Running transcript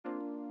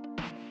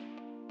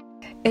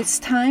It's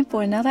time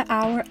for another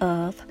hour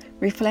of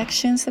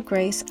Reflections of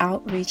Grace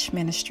Outreach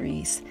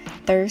Ministries,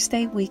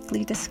 Thursday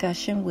weekly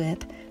discussion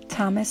with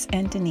Thomas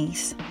and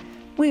Denise.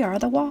 We are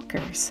the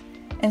Walkers,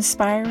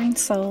 inspiring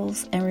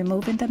souls and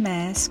removing the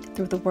mask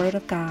through the Word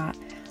of God.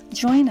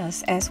 Join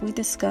us as we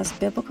discuss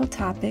biblical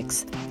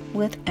topics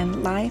with a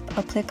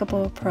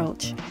life-applicable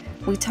approach.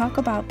 We talk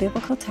about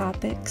biblical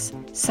topics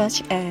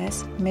such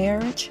as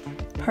marriage,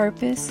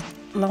 purpose,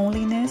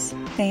 loneliness,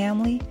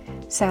 family,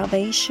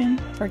 salvation,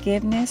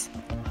 forgiveness,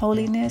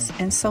 holiness,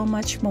 and so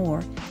much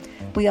more.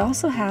 We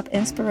also have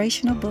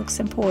inspirational books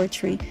and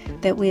poetry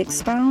that we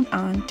expound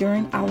on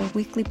during our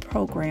weekly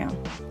program.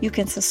 You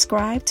can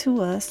subscribe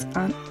to us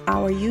on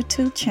our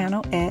YouTube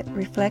channel at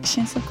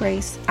Reflections of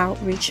Grace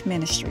Outreach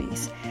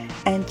Ministries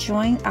and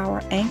join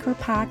our Anchor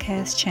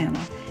podcast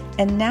channel.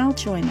 And now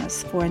join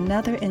us for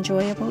another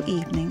enjoyable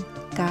evening.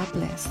 God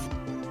bless.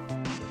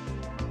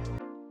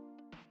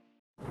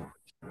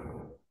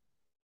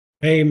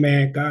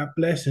 Amen. God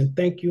bless and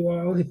thank you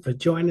all for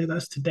joining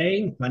us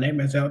today. My name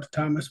is Elder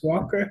Thomas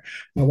Walker.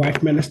 My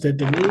wife, Minister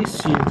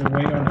Denise, she is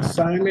away on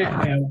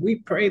assignment, and we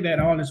pray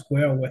that all is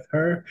well with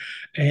her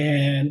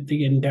and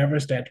the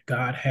endeavors that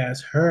God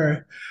has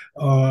her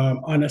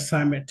on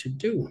assignment to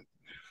do.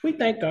 We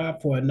thank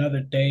God for another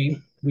day.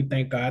 We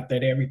thank God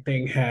that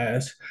everything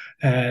has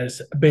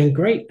been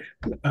great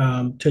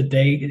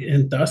today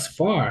and thus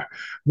far.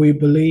 We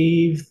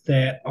believe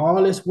that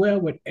all is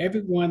well with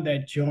everyone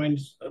that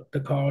joins the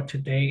call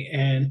today,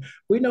 and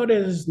we know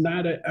that it's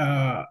not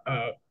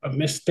a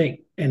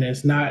mistake, and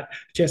it's not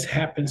just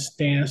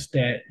happenstance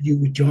that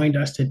you joined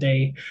us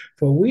today.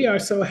 For we are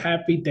so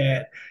happy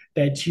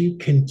that you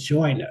can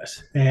join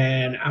us.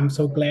 And I'm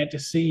so glad to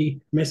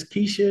see Miss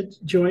Keisha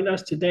join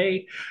us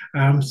today.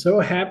 I'm so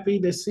happy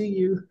to see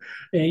you.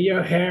 And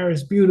your hair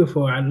is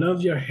beautiful. I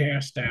love your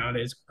hairstyle.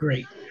 It's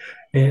great.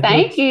 It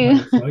Thank looks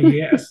you. wonderful.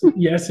 Yes,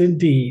 yes,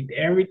 indeed.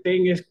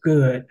 Everything is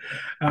good.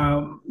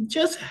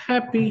 Just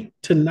happy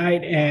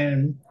tonight.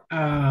 And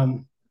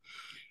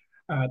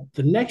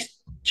the next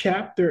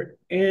chapter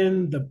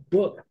in the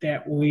book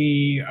that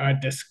we are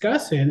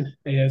discussing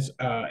is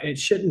It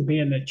Shouldn't Be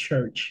in the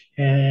Church.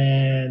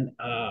 And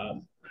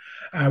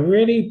I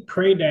really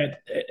pray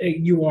that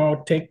you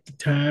all take the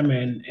time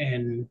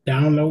and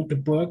download the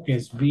book.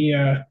 It's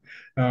via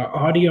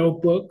audio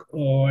book,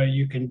 or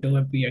you can do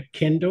it via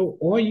Kindle,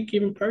 or you can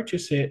even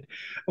purchase it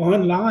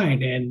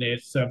online, and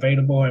it's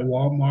available at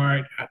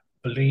Walmart. I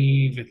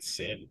believe it's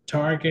in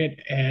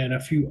Target and a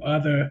few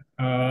other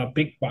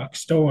big box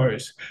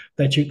stores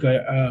that you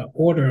could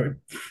order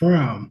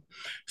from.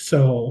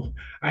 So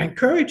I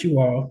encourage you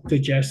all to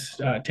just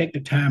take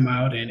the time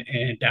out and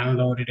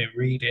download it and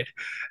read it.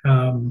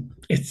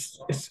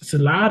 It's a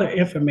lot of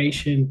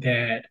information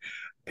that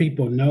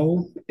people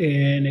know,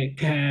 and it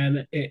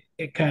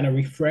kind of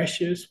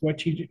refreshes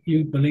what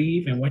you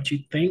believe and what you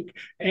think.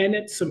 And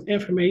it's some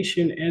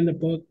information in the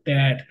book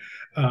that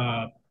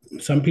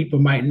some people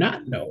might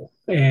not know,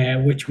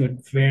 and which would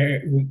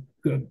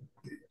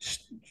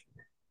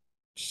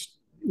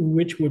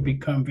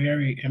become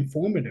very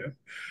informative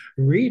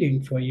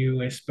reading for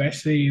you,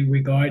 especially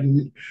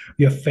regarding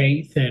your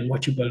faith and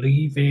what you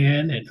believe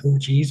in and who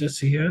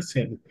Jesus is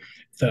and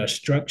the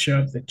structure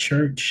of the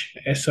church.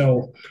 And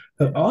so,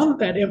 all of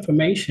that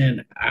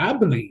information, I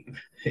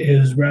believe,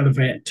 is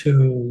relevant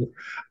to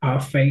our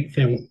faith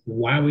and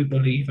why we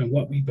believe and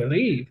what we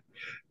believe.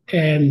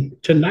 And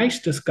tonight's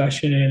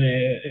discussion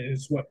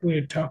is what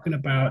we're talking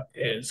about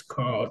is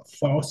called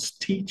false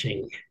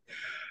teaching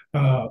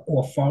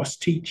or false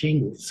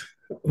teachings.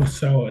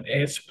 So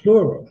it's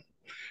plural.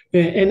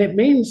 And it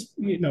means,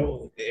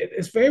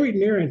 it's very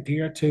near and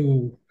dear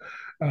to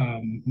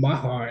my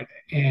heart.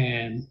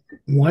 And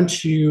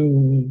once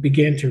you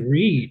begin to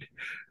read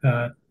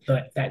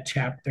that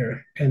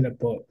chapter in the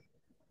book,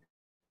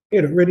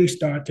 it'll really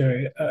start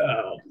to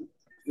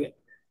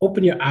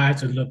open your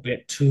eyes a little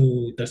bit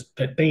to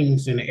the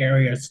things and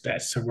areas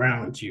that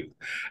surround you.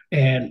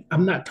 And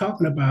I'm not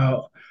talking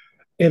about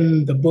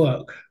in the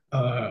book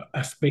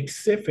a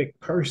specific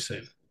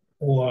person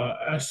or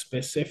a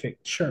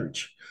specific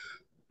church.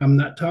 I'm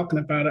not talking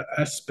about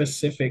a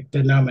specific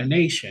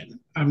denomination.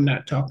 I'm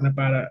not talking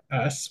about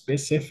a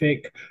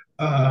specific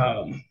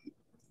um,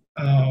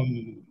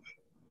 um,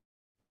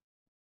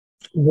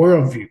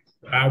 worldview.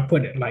 I'll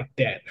put it like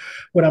that.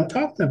 What I'm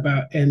talking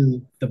about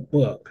in the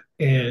book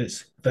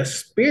is the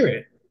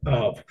spirit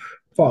of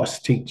false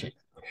teaching.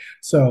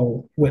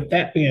 So, with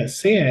that being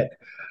said,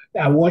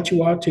 I want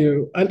you all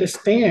to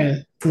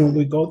understand when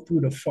we go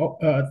through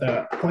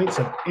the points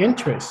of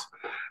interest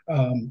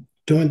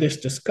during this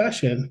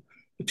discussion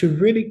to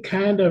really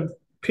kind of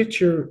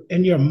picture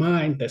in your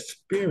mind the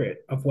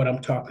spirit of what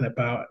I'm talking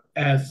about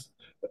as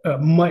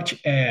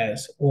much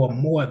as or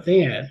more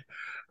than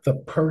the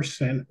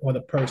person or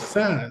the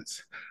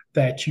persons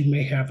that you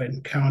may have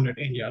encountered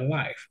in your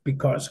life,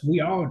 because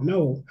we all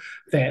know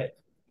that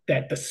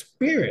the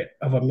spirit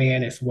of a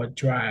man is what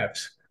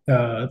drives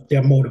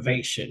their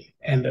motivation,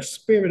 and the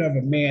spirit of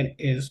a man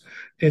is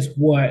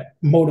what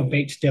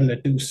motivates them to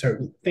do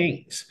certain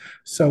things.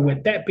 So,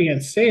 with that being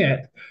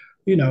said,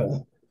 you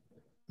know,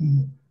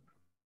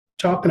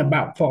 talking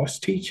about false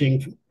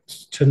teaching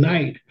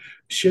tonight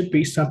should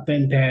be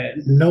something that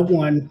no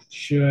one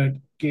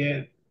should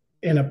get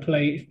in a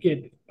place,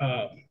 get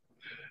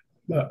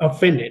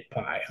offended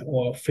by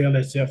or feel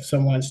as if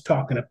someone's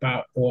talking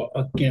about or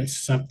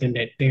against something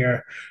that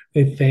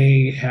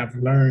they have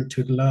learned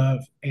to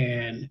love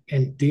and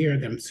endear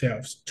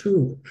themselves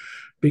to,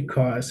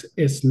 because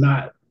it's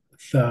not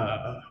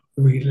the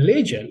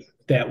religion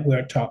that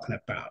we're talking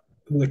about.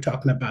 We're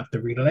talking about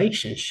the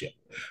relationship.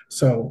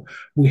 So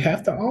we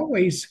have to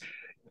always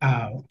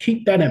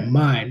keep that in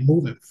mind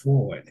moving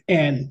forward.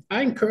 And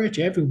I encourage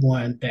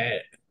everyone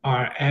that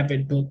are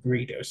avid book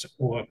readers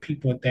or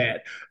people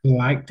that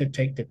like to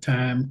take the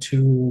time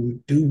to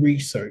do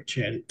research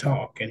and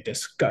talk and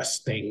discuss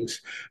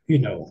things, you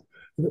know,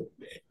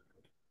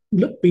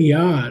 look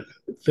beyond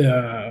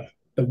the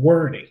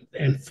wording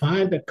and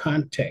find the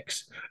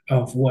context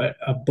of what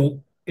a book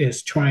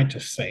is trying to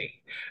say,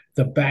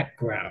 the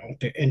background,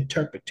 the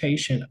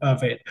interpretation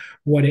of it,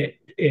 what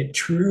it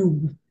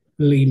truly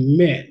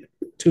meant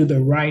to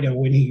the writer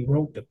when he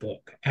wrote the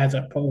book, as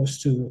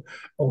opposed to,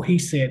 oh, he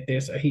said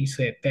this or he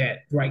said that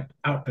right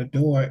out the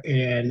door,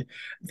 and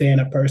then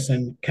a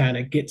person kind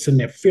of gets in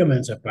their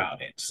feelings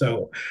about it.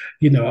 So,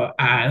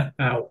 I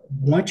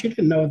want you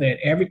to know that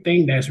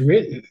everything that's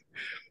written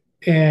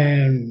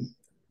and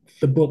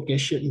the book It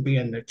Shouldn't Be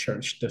in the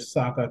Church, the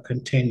saga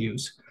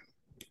continues,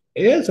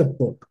 is a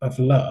book of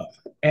love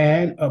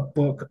and a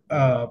book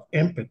of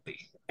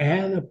empathy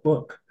and a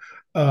book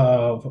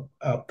of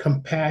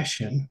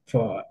compassion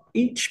for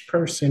each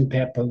person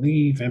that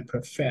believe and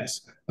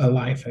profess a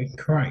life in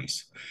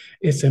Christ.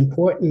 It's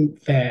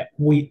important that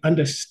we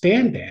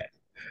understand that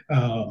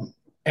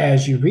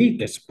as you read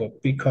this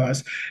book,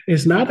 because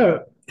it's not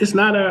a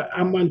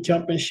I'm gonna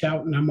jump and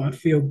shout and I'm gonna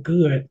feel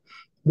good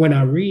when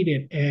I read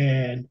it,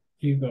 and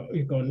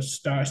you're going to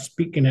start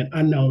speaking in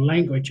unknown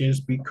languages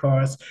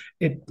because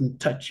it can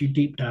touch you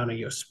deep down in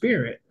your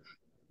spirit.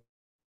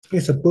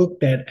 It's a book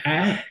that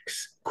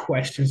asks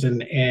questions,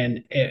 and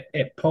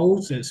it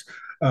poses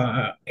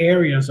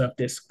areas of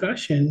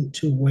discussion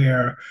to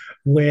where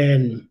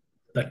when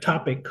the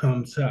topic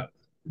comes up,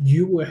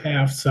 you will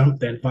have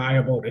something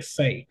viable to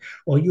say,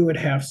 or you would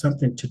have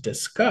something to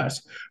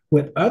discuss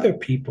with other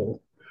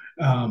people,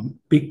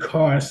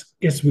 because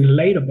it's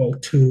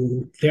relatable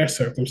to their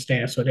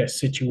circumstance or their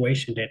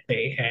situation that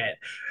they had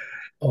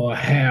or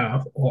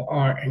have or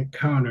are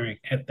encountering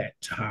at that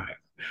time.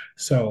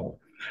 So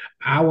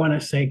I want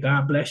to say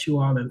God bless you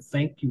all and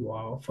thank you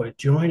all for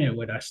joining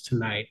with us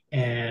tonight.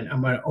 And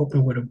I'm going to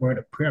open with a word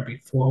of prayer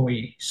before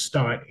we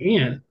start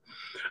in.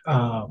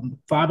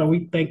 Father,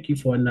 we thank you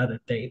for another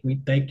day.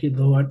 We thank you,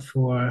 Lord,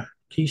 for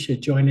Keisha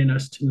joining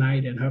us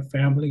tonight and her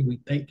family. We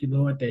thank you,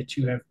 Lord, that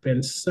you have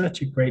been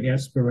such a great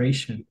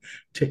inspiration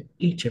to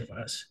each of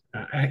us.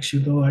 I ask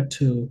you, Lord,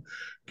 to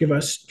give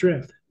us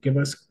strength, give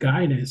us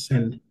guidance,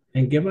 and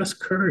give us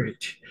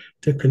courage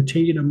to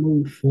continue to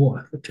move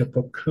forth, to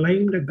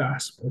proclaim the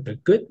gospel, the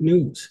good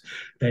news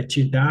that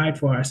you died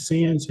for our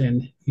sins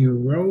and you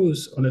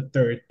rose on the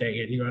third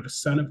day and you are the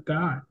Son of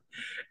God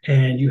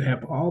and you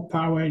have all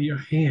power in your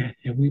hand.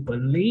 And we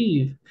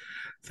believe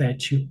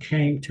that you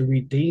came to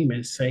redeem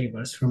and save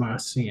us from our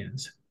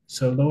sins.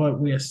 So,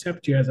 Lord, we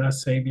accept you as our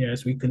Savior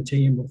as we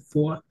continue to move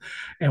forth.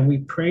 And we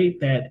pray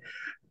that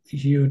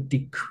you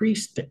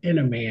decrease the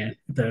inner man,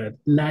 the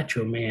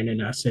natural man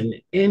in us, and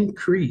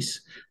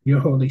increase your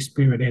Holy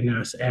Spirit in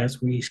us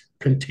as we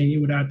continue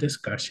with our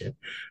discussion.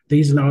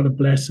 These are all the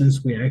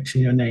blessings we ask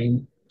in your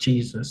name,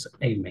 Jesus.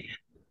 Amen.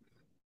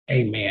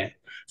 Amen.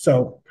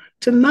 So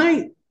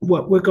tonight,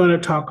 what we're going to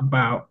talk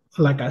about,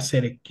 like I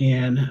said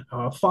again,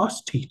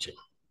 false teaching.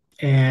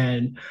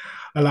 And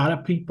a lot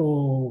of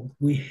people,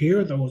 we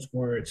hear those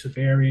words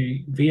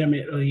very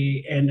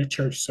vehemently in the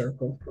church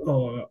circle,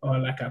 or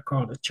like I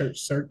call the church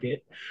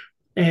circuit.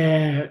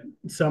 And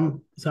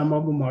some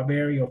of them are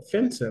very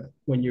offensive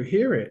when you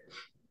hear it.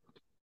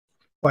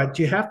 But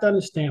you have to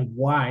understand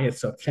why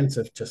it's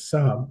offensive to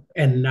some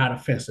and not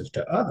offensive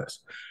to others.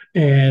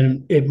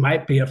 And it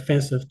might be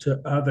offensive to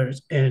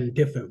others in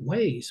different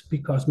ways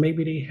because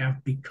maybe they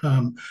have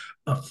become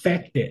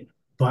affected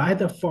by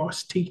the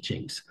false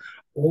teachings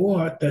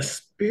or the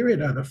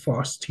spirit of the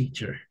false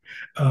teacher,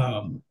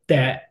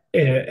 that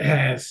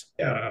has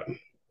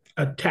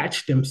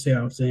attached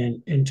themselves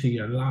into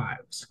your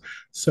lives.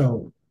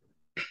 So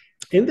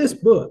in this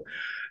book,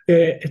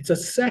 it's a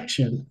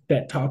section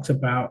that talks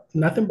about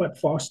nothing but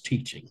false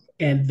teaching.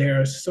 And there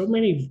are so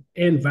many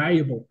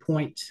invaluable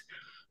points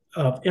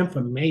of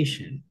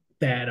information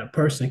that a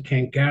person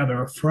can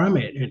gather from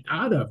it and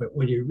out of it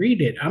when you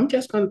read it. I'm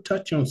just going to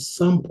touch on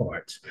some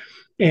parts.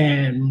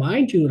 And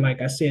mind you,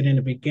 like I said in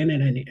the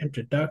beginning and the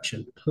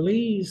introduction,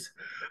 please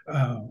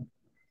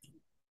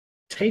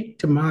take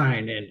to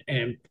mind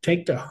and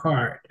take to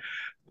heart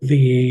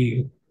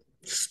the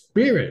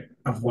spirit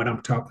of what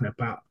I'm talking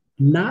about,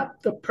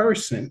 not the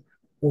person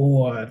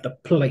or the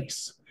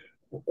place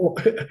or,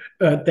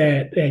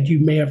 that you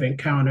may have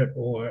encountered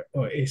or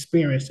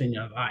experienced in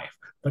your life,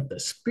 but the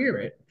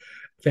spirit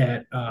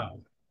that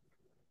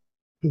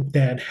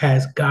that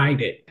has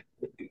guided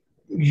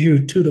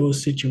you to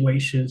those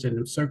situations and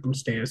the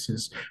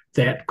circumstances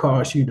that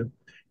cause you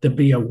to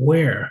be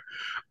aware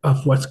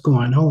of what's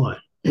going on.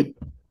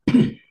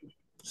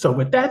 So,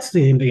 with that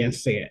being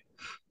said,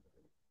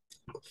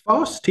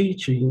 false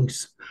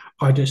teachings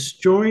are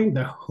destroying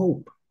the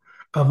hope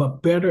of a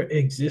better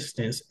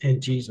existence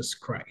in Jesus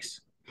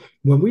Christ.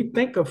 When we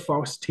think of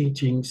false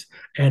teachings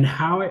and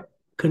how it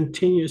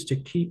continues to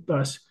keep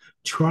us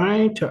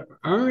trying to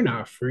earn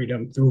our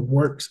freedom through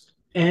works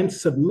and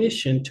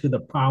submission to the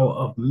power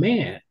of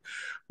man,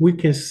 we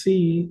can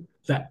see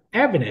the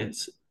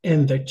evidence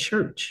in the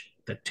church,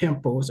 the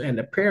temples, and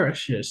the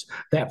parishes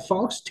that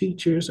false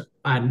teachers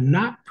are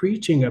not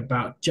preaching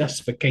about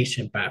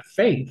justification by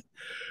faith,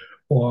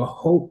 or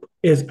hope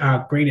is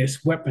our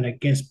greatest weapon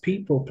against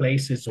people,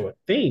 places, or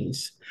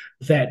things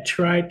that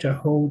try to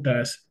hold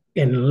us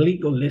in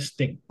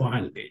legalistic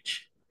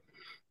bondage.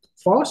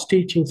 False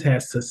teachings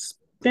has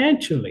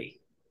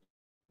substantially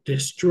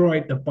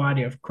destroyed the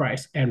body of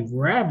Christ and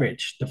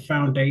ravaged the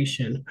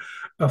foundation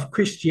of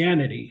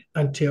Christianity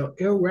until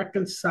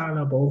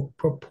irreconcilable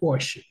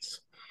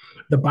proportions.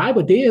 The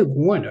Bible did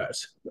warn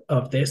us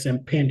of this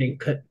impending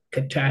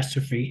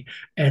catastrophe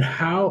and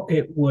how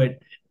it would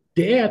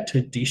dare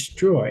to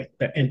destroy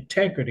the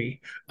integrity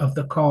of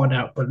the called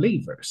out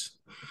believers.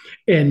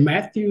 In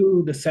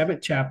Matthew, the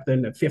 7th chapter,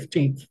 and the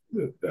 15th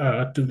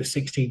through the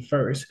 16th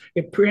verse,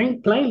 it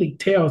plainly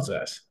tells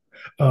us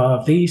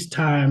these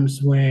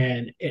times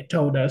when it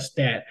told us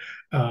that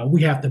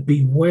we have to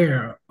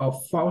beware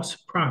of false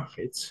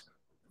prophets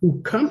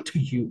who come to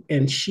you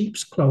in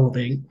sheep's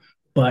clothing,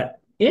 but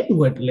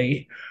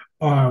inwardly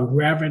are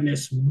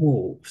ravenous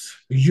wolves.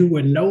 You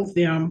will know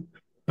them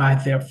by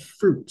their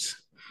fruits.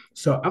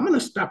 So I'm going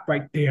to stop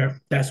right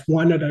there. That's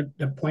one of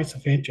the points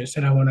of interest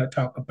that I want to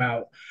talk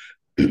about.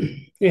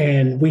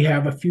 And we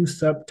have a few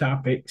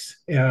subtopics,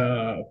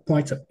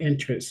 points of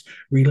interest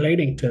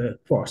relating to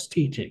false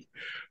teaching.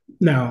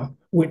 Now,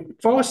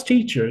 with false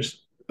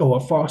teachers or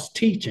false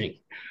teaching,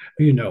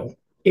 you know,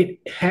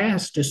 it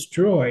has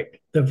destroyed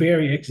the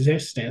very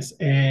existence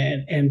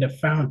and the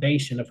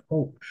foundation of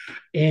hope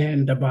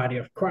in the body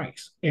of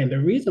Christ. And the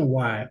reason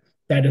why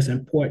that is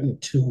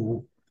important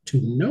to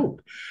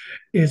note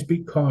is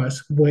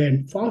because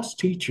when false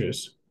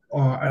teachers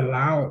are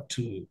allowed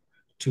to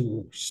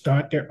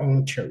start their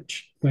own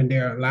church, when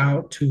they're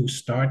allowed to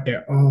start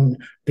their own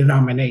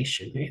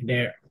denomination, and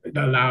they're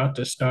allowed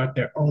to start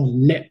their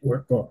own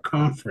network or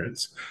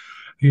conference,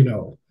 you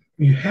know,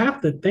 you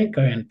have to think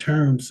in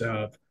terms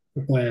of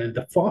when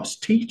the false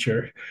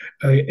teacher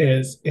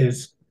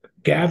is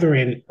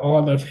gathering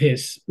all of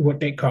his what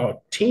they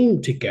call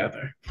team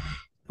together.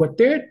 What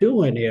they're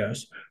doing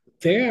is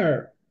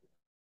they're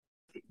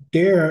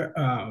they're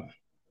uh,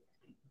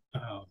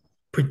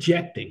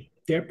 projecting.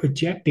 They're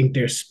projecting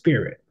their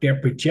spirit.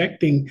 They're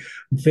projecting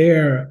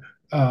their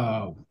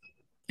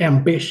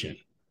ambition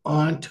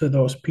onto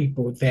those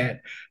people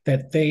that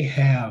they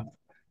have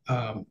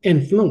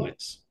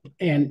influence.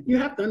 And you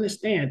have to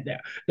understand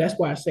that. That's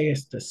why I say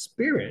it's the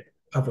spirit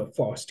of a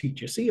false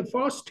teacher. See, a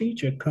false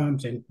teacher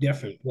comes in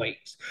different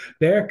ways.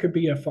 There could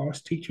be a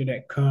false teacher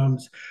that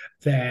comes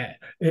that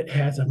it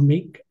has a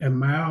meek and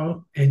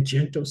mild and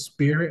gentle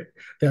spirit.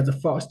 There's a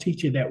false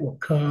teacher that will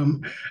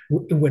come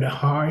with a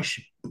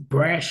harsh,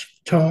 brash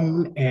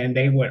tone, and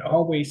they would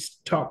always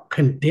talk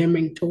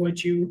condemning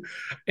towards you.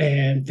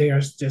 And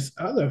there's this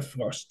other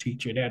false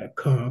teacher that'll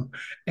come,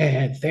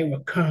 and they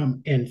will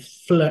come in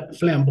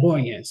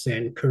flamboyance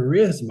and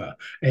charisma,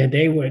 and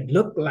they would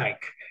look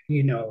like,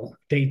 they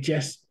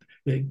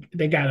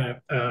got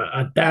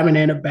a diamond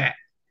in the back,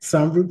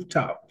 some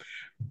rooftop,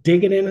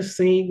 digging in a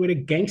scene with a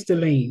gangster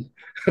lean.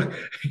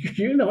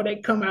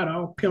 They come out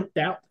all pimped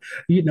out,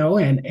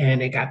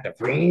 and they got the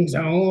rings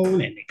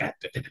on, and they got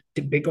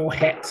the big old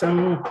hats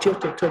on,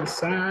 tilted to the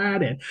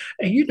side, and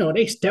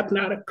they stepping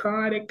out of the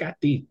car. They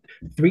got the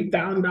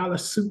 $3,000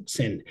 suits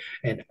and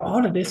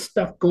all of this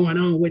stuff going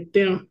on with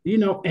them,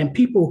 and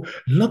people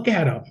look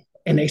at them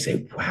and they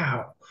say,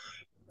 wow,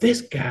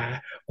 this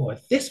guy or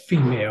this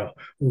female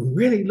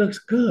really looks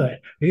good,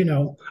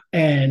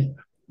 and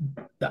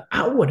the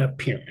outward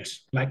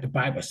appearance, like the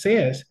Bible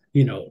says,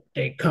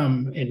 they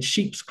come in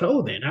sheep's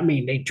clothing. I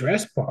mean, they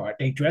dress for it.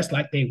 They dress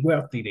like they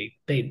wealthy.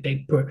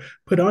 They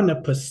put on the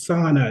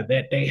persona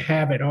that they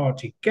have it all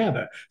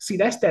together. See,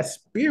 that's that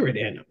spirit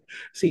in them.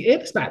 See,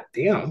 it's not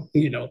them,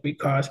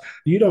 because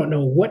you don't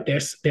know what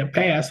their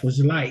past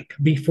was like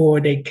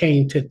before they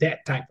came to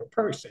that type of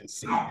person.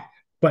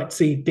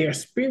 See, their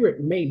spirit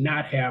may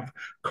not have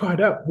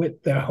caught up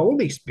with the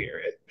Holy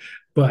Spirit,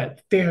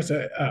 but there's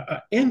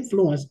a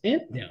influence in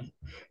them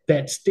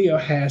that still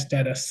has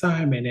that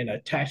assignment and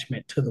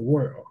attachment to the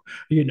world,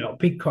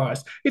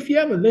 because if you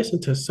ever listen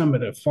to some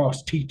of the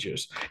false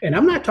teachers, and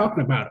I'm not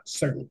talking about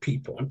certain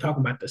people, I'm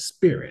talking about the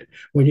spirit.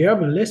 When you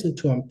ever listen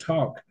to them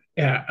talk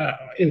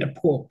in the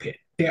pulpit,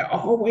 They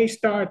always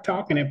start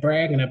talking and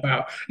bragging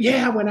about,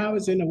 yeah, when I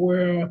was in the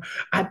world,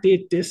 I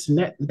did this and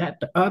that,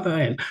 the other,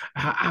 and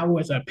I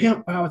was a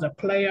pimp, I was a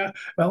player.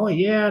 Oh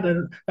yeah,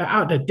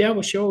 the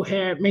devil sure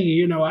had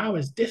me. I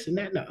was this and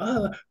that and the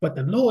other, but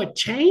the Lord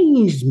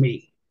changed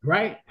me,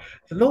 right?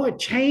 The Lord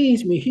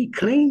changed me. He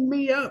cleaned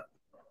me up,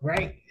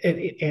 right?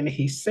 And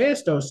he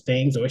says those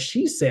things, or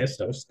she says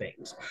those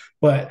things,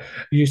 but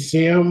you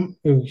see them,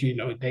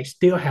 they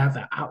still have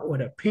the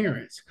outward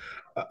appearance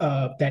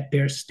that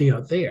they're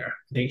still there.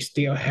 They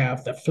still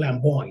have the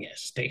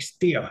flamboyance. They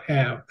still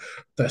have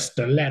the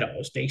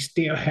stilettos. They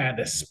still have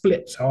the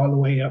splits all the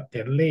way up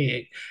their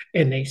leg,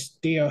 and they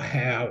still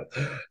have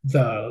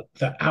the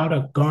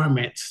outer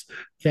garments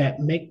that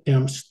make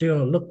them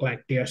still look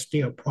like they're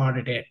still part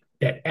of that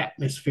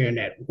atmosphere in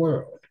that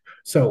world.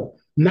 So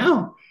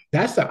now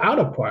that's the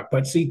outer part,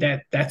 but see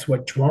that's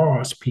what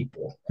draws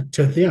people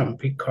to them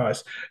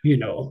because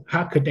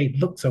how could they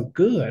look so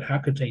good? How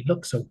could they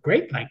look so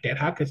great like that?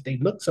 How could they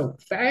look so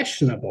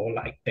fashionable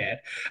like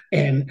that?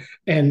 And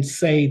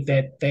say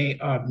that they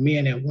are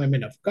men and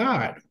women of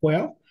God.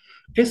 Well,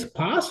 it's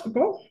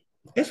possible.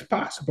 It's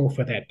possible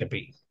for that to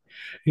be,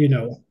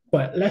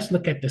 but let's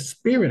look at the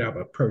spirit of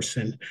a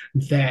person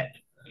that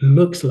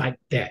looks like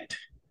that.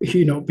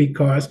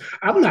 Because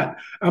I'm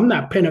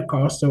not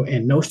Pentecostal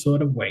in no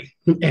sort of way,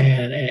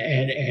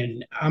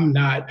 and I'm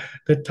not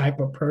the type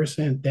of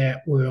person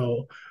that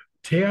will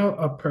tell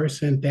a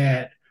person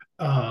that,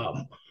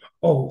 um,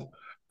 oh,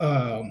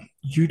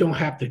 you don't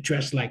have to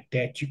dress like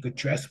that. You could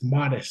dress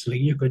modestly.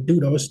 You could do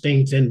those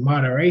things in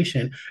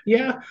moderation.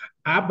 Yeah,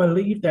 I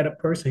believe that a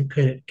person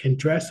can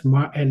dress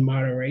in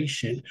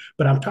moderation,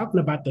 but I'm talking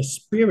about the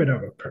spirit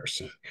of a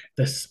person,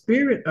 the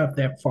spirit of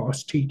that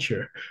false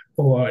teacher,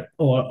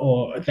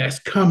 or that's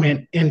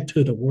coming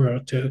into the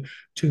world to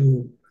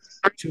to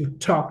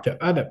talk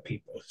to other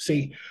people.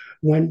 See,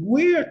 when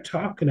we're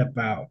talking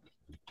about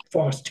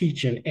false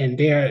teaching and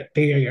their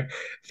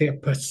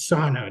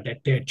persona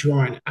that they're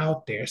drawing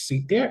out there.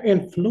 See, they're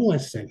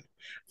influencing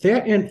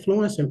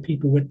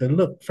people with the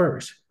look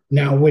first.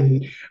 Now,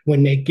 when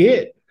they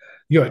get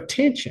your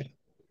attention,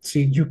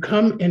 see, you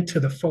come into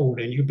the fold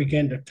and you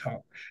begin to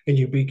talk and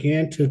you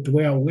begin to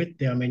dwell with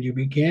them and you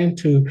begin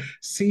to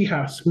see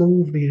how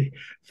smoothly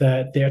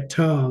their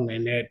tongue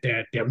and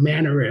their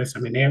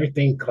mannerism and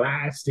everything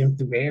glides them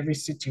through every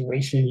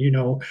situation,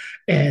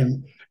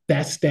 and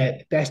that's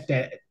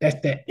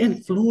that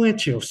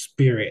influential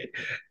spirit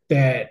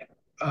that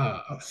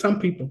some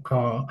people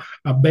call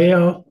a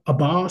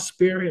Baal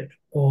spirit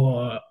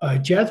or a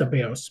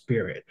Jezebel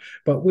spirit.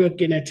 But we'll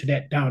get into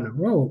that down the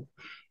road.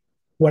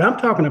 What I'm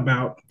talking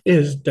about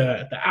is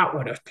the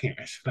outward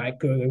appearance.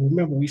 Like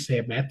remember we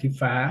said Matthew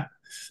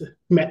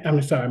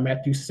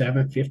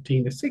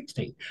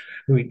 7:15-16.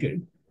 We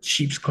did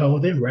sheep's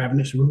clothing,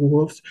 ravenous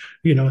wolves,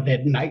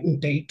 that night and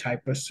day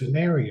type of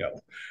scenario.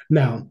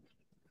 Now,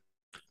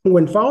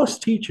 when false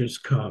teachers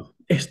come,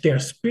 it's their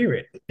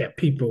spirit that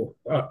people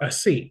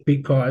see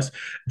because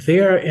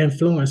they're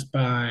influenced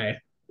by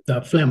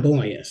the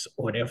flamboyance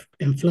or they're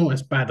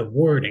influenced by the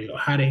wording or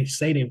how they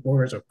say their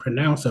words or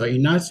pronounce or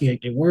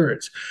enunciate their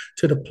words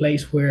to the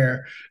place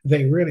where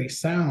they really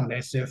sound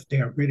as if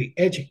they're really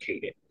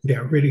educated.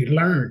 They're really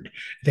learned.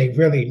 They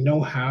really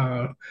know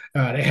how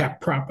they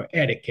have proper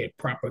etiquette,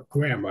 proper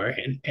grammar,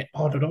 and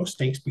all of those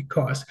things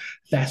because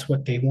that's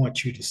what they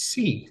want you to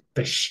see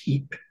the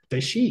sheep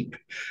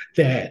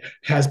that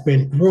has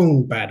been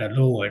groomed by the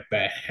Lord,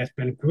 has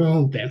been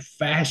groomed and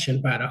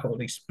fashioned by the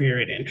Holy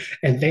Spirit,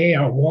 and they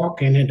are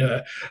walking in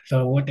the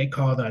what they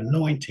call the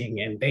anointing,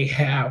 and they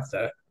have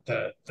the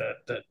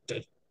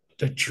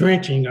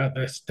drenching of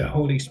the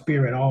Holy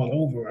Spirit all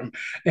over them,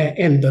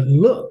 and the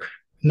look.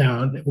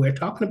 Now we're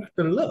talking about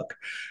the look.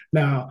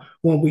 Now,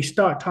 when we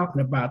start talking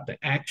about the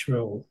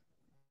actual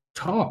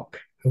talk,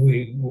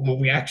 when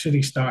we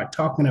actually start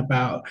talking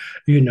about,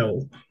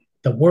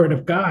 the word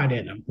of God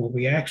in them, when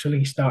we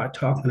actually start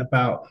talking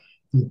about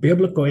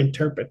biblical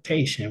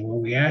interpretation,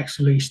 when we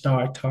actually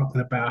start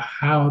talking about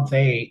how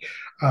they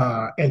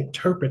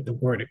interpret the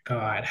word of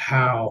God,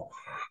 how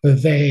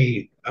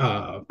they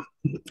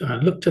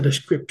look to the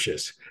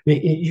scriptures.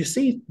 You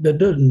see,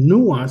 the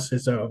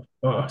nuances of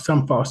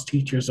some false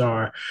teachers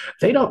are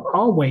they don't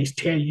always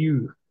tell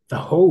you the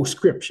whole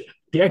scripture.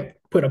 They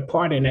put a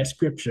part in that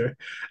scripture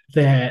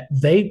that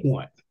they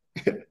want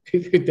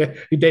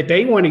that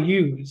they want to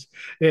use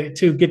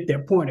to get their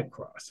point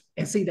across.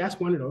 And see,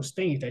 that's one of those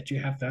things that you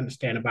have to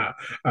understand about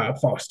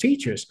false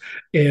teachers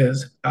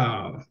is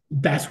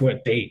that's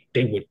what they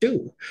would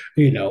do,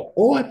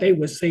 or they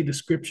would say the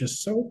scriptures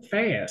so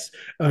fast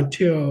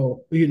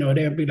until,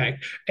 they'll be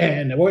like,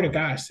 and the word of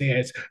God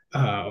says,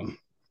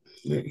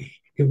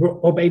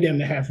 obey them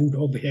to have food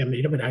over him.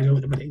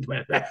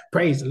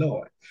 Praise the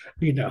Lord.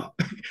 You know,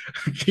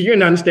 you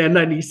don't understand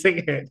nothing he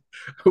said.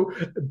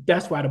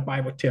 That's why the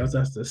Bible tells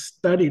us to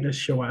study to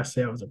show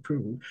ourselves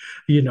approved,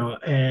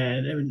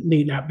 and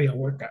need not be a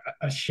work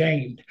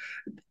ashamed.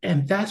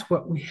 And that's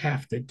what we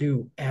have to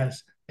do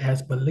as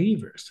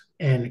believers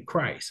in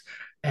Christ.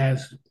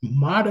 as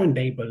modern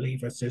day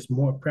believers is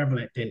more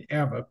prevalent than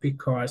ever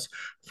because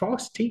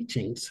false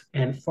teachings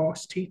and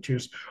false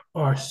teachers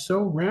are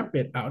so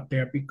rampant out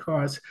there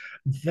because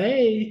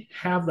they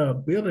have the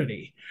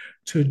ability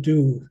to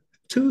do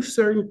two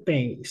certain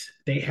things.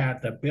 They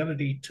have the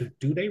ability to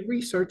do their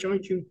research on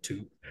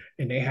YouTube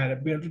and they have the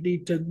ability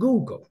to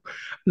Google.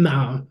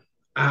 Now,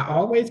 I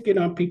always get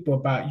on people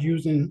about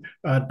using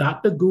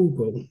Dr.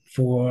 Google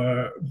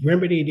for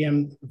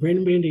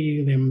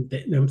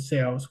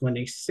themselves when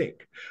they're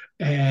sick,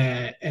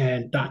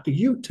 and Dr.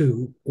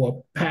 YouTube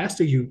or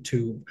Pastor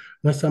YouTube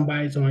when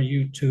somebody's on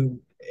YouTube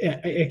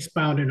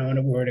expounding on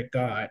the Word of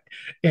God,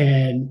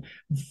 and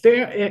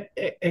their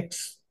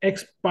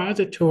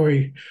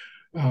expository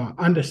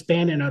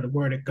understanding of the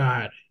Word of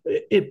God.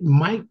 It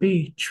might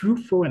be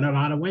truthful in a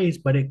lot of ways,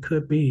 but it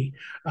could be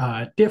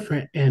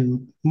different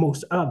in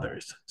most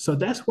others. So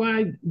that's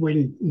why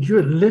when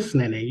you're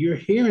listening and you're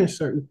hearing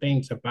certain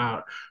things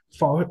about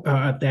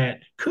that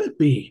could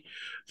be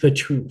the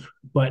truth,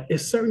 but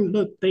it's certain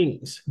little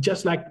things,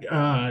 just like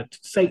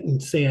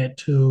Satan said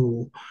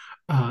to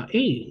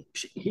Eve.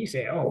 He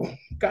said, "Oh,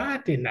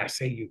 God did not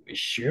say you would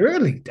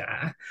surely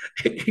die."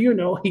 He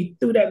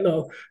threw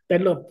that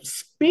little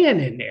spin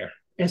in there.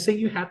 And so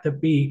you have to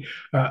be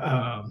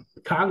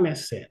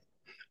cognizant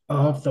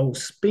of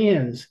those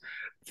spins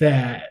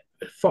that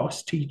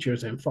false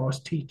teachers and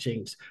false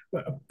teachings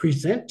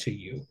present to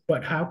you.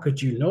 But how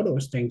could you know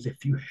those things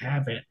if you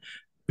haven't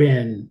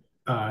been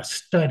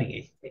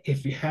studying,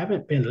 if you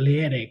haven't been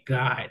led and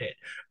guided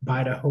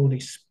by the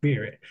Holy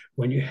Spirit,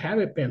 when you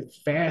haven't been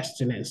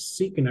fasting and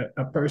seeking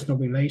a personal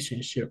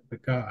relationship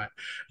with God?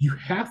 You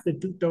have to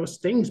do those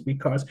things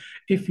because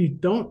if you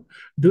don't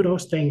do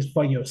those things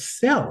for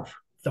yourself,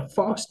 the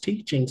false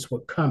teachings will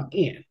come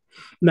in.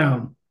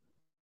 Now,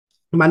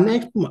 my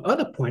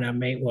other point I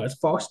made was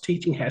false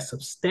teaching has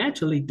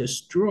substantially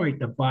destroyed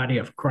the body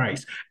of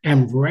Christ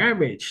and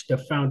ravaged the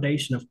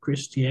foundation of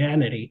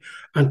Christianity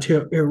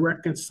until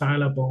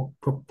irreconcilable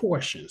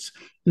proportions.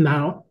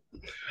 Now,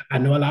 I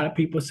know a lot of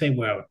people say,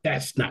 well,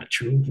 that's not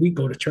true. We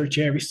go to church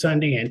every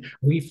Sunday and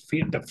we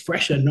feel the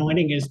fresh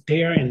anointing is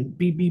there and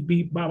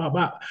blah, blah,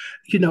 blah.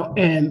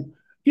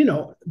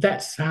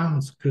 That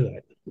sounds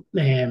good.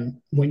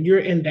 And when you're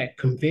in that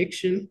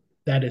conviction,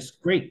 that is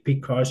great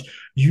because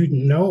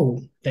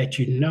that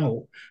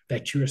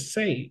you're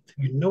saved.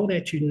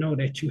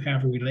 You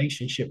have a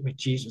relationship with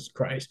Jesus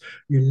Christ.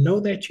 You know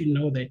that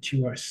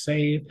you are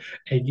saved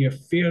and you're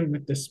filled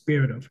with the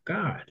Spirit of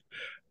God.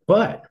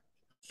 But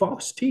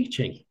false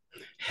teaching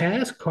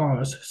has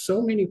caused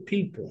so many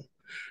people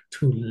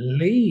to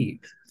leave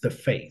the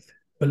faith.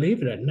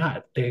 Believe it or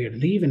not, they're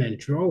leaving in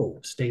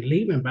droves. They're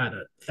leaving by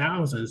the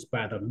thousands,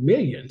 by the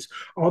millions.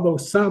 Although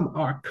some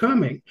are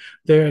coming,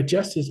 there are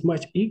just as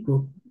much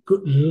equal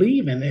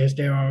leaving as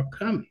there are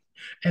coming.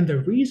 And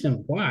the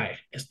reason why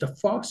is the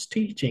false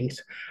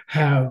teachings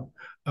have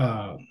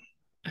uh,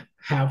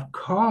 have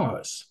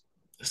caused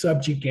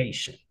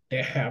subjugation.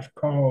 They have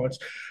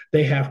caused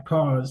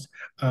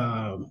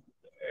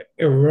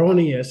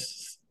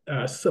erroneous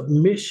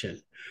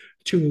submission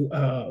to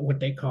what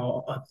they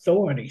call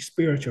authority,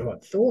 spiritual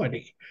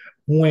authority,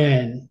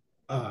 when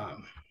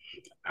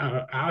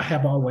I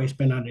have always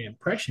been under the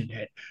impression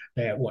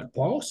that what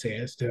Paul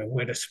says,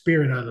 where the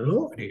Spirit of the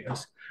Lord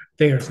is,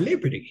 there's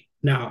liberty.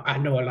 Now, I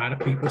know a lot of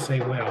people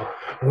say, well,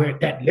 where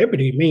that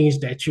liberty means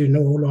that you're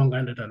no longer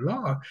under the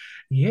law.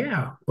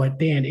 Yeah, but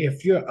then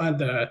if you're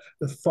under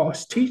the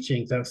false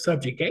teachings of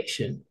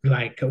subjugation,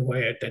 like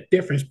where the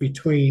difference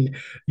between,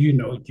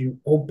 you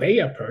obey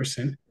a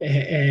person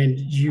and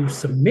you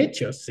submit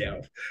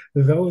yourself,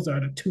 those are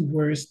the two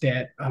words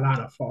that a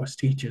lot of false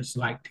teachers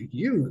like to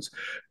use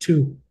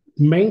to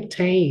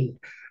maintain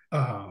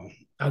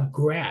a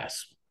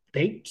grasp.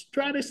 They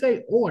try to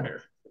say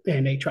order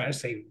and they try to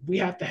say we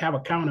have to have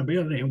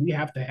accountability and we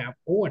have to have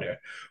order.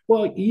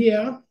 Well,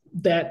 yeah,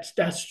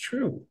 that's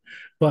true.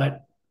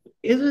 But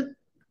isn't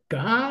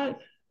God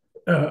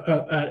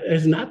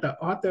is not the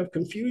author of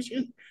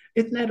confusion?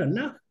 Isn't that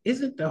enough?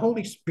 Isn't the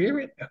Holy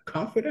Spirit a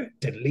comforter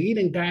to lead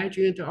and guide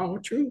you into all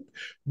truth?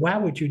 Why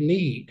would you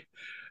need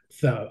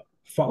the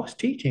false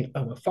teaching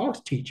of a false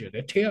teacher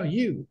to tell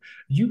you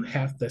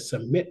have to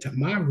submit to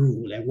my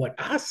rule and what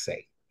I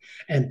say?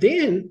 And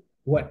then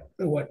what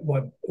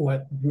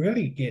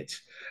really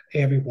gets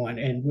everyone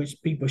and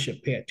which people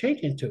should pay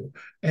attention to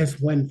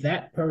is when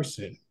that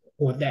person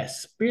or that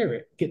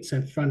spirit gets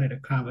in front of the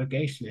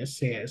congregation and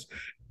says,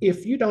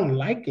 if you don't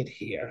like it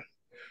here,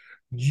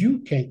 you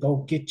can go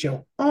get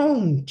your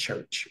own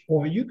church,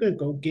 or you can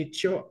go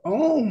get your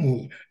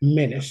own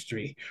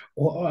ministry,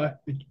 or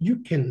you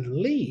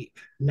can leave.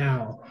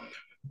 Now,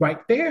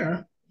 right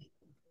there,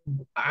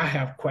 I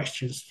have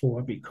questions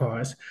for,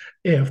 because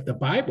if the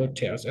Bible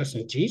tells us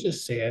and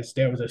Jesus says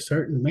there was a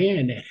certain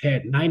man that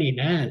had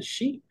 99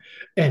 sheep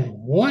and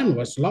one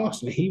was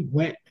lost and he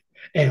went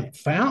and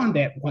found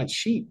that one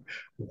sheep,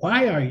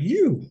 why are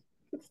you,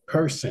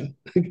 person,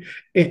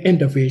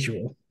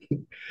 individual,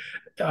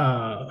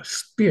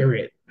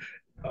 spirit,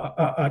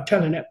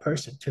 telling that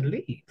person to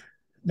leave?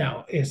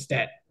 Now, is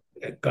that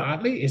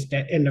godly? Is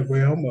that in the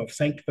realm of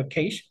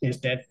sanctification? Is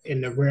that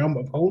in the realm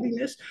of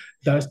holiness?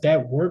 Does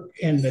that work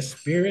in the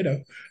spirit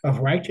of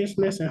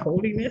righteousness and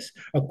holiness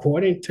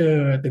according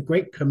to the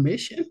Great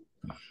Commission?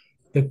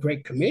 The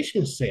Great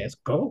Commission says,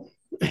 go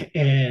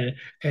and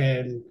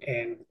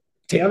and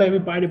tell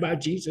everybody about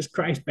Jesus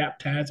Christ,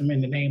 baptize them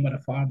in the name of the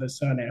Father,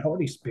 Son, and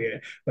Holy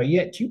Spirit. But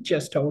yet you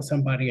just told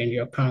somebody in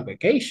your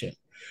congregation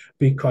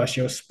because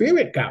your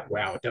spirit got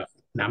riled up.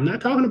 Now, I'm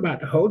not talking about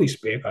the Holy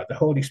Spirit, because the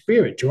Holy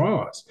Spirit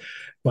draws,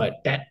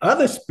 but that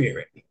other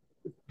spirit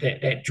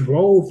that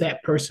drove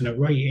that person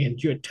away,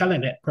 and you're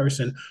telling that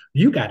person,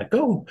 you got to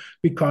go,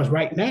 because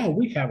right now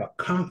we have a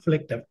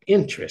conflict of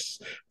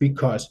interest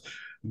because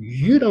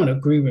you don't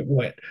agree with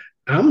what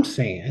I'm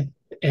saying.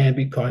 And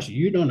because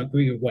you don't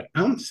agree with what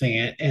I'm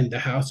saying in the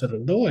house of the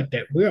Lord,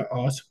 that we're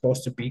all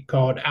supposed to be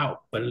called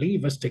out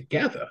believers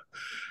together.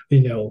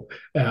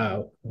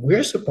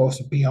 We're supposed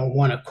to be on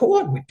one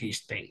accord with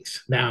these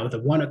things. Now, the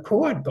one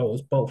accord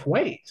goes both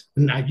ways.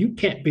 Now, you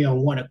can't be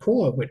on one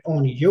accord with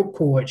only your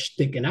cord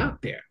sticking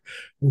out there.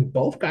 We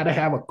both got to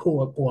have a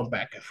cord going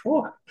back and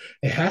forth.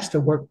 It has to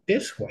work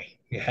this way.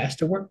 It has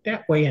to work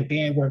that way and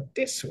then work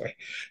this way.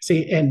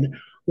 See, and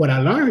what I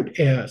learned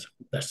is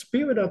the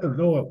Spirit of the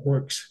Lord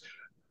works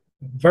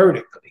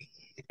vertically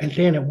and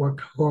then it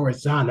works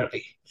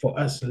horizontally for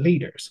us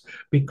leaders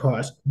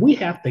because we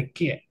have to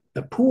get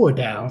the pull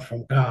down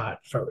from God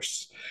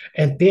first,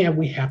 and then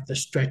we have to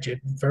stretch it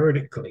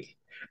vertically.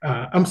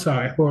 I'm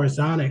sorry,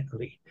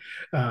 horizontally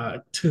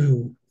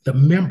to the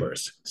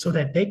members so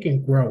that they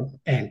can grow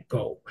and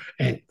go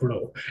and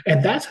grow.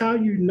 And that's how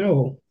you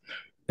know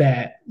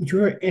that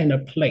you're in a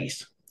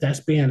place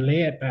that's being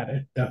led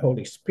by the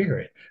Holy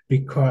Spirit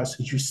because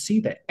you see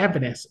the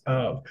evidence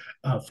of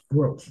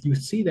growth. You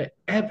see the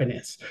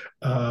evidence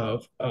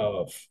of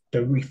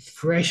the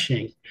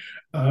refreshing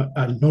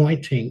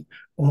anointing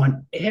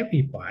on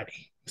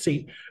everybody.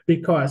 See,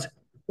 because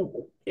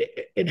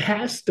it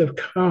has to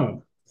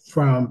come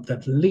from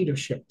the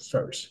leadership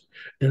first.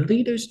 The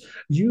leaders,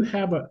 you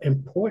have an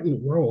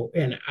important role.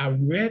 And I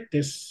read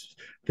this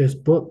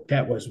book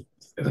that was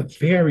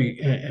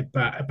very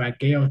by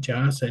Gail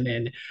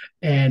Johnson,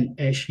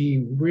 and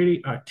she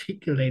really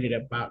articulated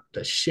about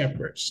the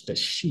shepherds, the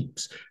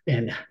sheeps,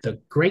 and the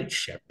great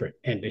shepherd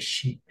and the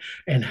sheep,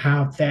 and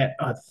how that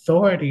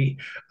authority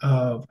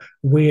of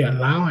we're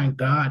allowing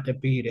God to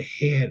be the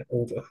head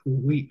over who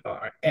we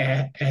are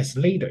as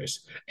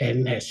leaders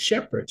and as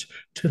shepherds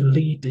to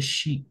lead the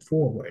sheep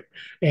forward.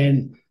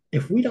 And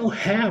if we don't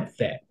have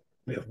that,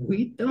 if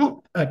we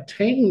don't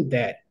attain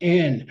that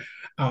in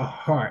our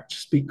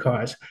hearts,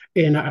 because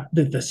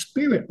the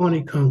spirit only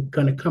going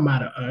to come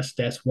out of us,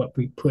 that's what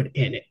we put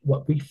in it,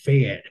 what we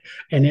fed.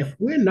 And if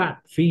we're not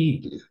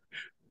feeding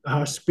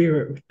our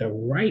spirit with the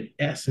right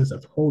essence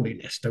of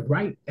holiness, the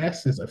right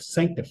essence of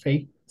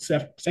sanctification,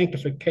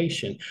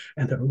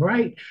 and the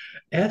right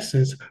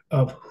essence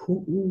of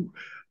who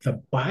the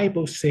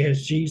Bible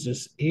says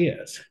Jesus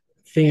is,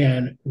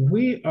 then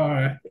we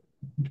are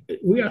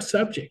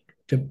subject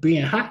to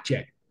being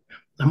hijacked.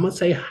 I'm going to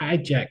say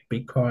hijacked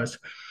because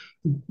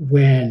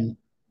when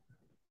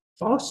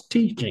false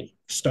teaching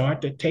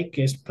start to take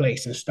its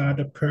place and start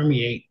to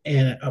permeate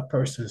in a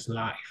person's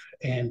life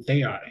and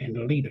they are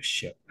in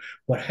leadership,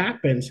 what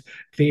happens,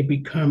 they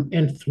become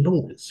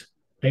influenced.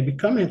 They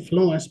become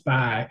influenced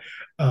by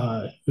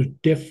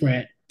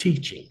different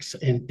teachings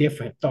and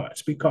different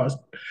thoughts because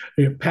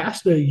the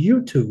pastor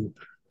YouTube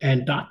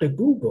and Dr.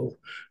 Google,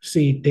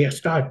 see, they'll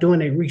start doing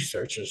their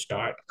research and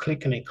start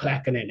clicking and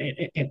clacking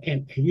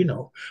and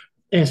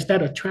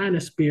instead of trying the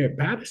spirit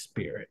by the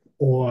spirit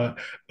or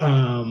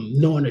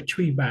knowing a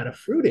tree by the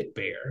fruit it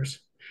bears,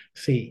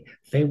 see,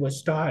 they would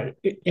start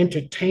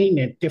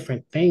entertaining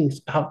different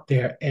things out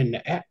there in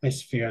the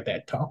atmosphere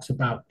that talks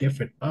about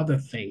different other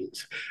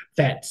things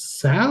that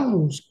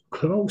sounds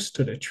close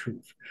to the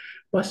truth,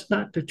 but it's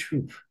not the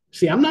truth.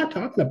 See, I'm not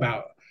talking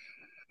about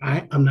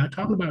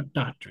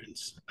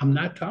doctrines. I'm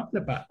not talking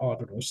about all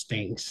of those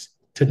things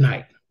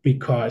tonight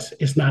because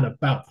it's not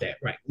about that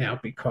right now.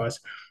 Because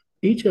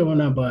each of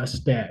one of us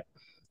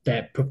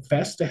that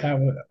profess to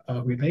have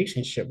a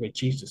relationship with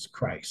Jesus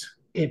Christ,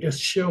 it is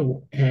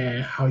show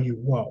in how you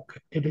walk.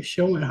 It is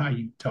showing how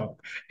you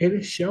talk. It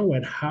is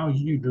showing how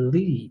you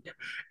lead.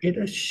 It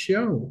is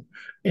show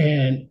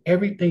in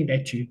everything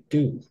that you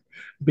do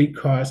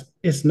because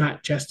it's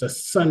not just a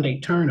Sunday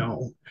turn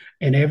on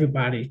and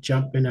everybody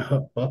jumping and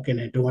hook bucking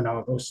and doing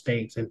all those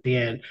things. And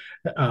then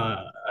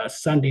a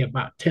Sunday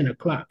about 10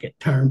 o'clock, it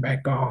turned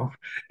back off.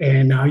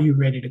 And now you're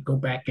ready to go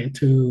back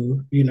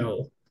into,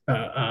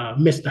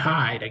 Mr.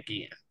 Hyde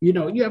again.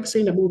 You ever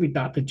seen the movie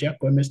Dr.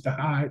 Jekyll and Mr.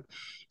 Hyde?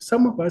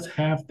 Some of us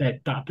have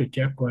that Dr.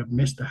 Jekyll and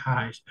Mr.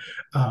 Hyde,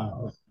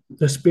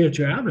 the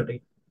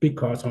spirituality,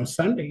 because on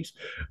Sundays,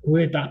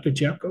 we're Dr.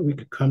 Jekyll. We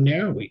could come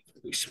there, we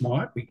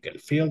smart, we can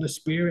feel the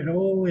spirit,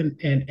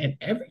 and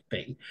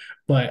everything.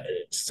 But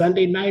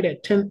Sunday night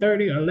at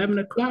 10:30 or 11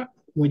 o'clock,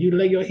 when you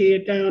lay your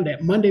head down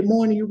that Monday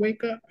morning you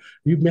wake up,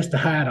 you missed the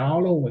hide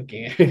all over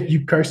again.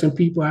 You cursing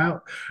people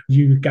out.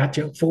 You got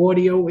your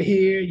 40 over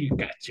here. You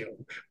got your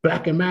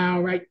black and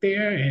mild right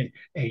there, and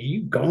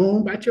you go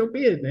on about your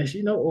business,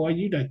 or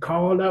you done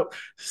called up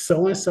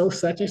so and so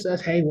such and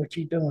such. Hey, what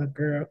you doing,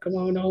 girl? Come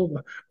on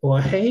over.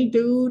 Or hey,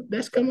 dude,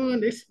 let's come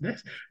on.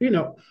 That's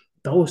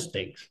those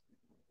things.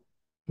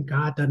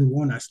 God doesn't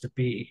want us to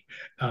be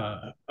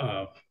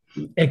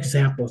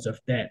examples of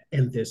that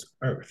in this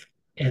earth.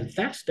 And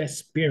that's that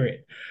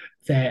spirit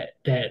that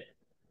that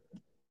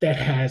that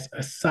has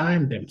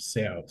assigned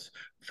themselves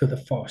to the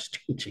false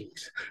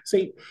teachings.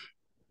 See,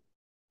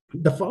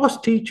 the false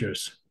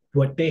teachers,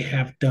 what they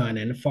have done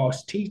in the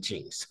false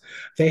teachings,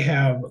 they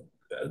have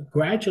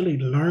gradually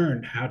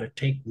learned how to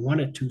take one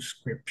or two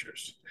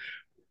scriptures.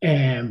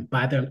 And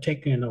by them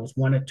taking those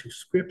one or two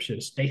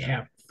scriptures, they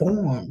have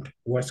formed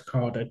what's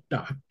called a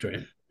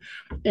doctrine.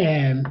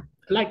 And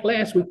like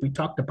last week, we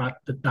talked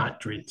about the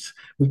doctrines.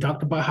 We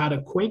talked about how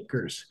the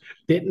Quakers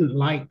didn't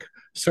like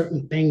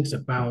certain things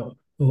about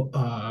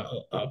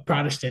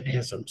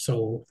Protestantism.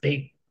 So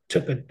they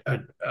took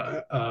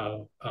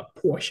a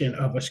portion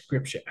of a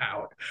scripture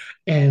out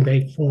and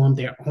they formed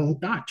their own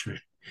doctrine.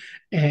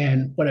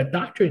 And what a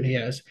doctrine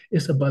is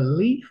a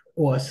belief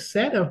or a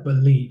set of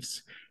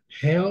beliefs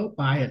held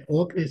by an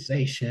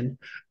organization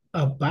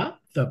about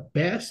the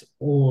best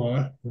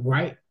or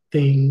right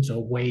things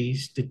or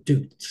ways to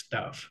do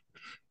stuff.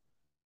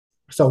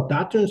 So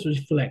doctrines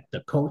reflect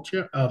the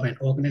culture of an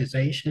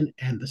organization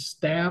and the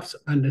staff's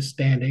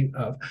understanding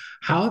of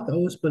how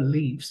those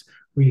beliefs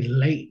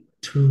relate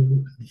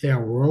to their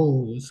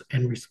roles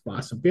and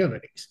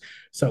responsibilities.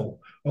 So,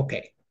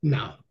 okay,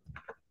 now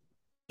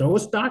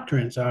those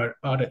doctrines are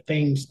the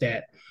things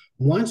that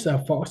once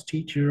a false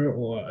teacher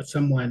or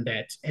someone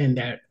that's in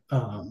that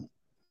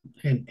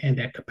in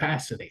that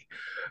capacity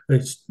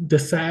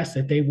decides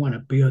that they want to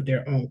build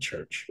their own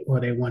church or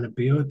they want to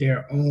build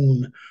their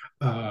own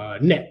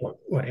network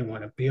or they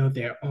want to build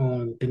their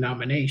own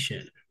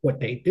denomination, what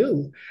they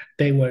do,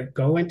 they would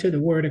go into the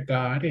Word of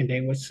God and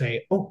they would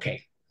say,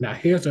 okay, now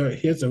here's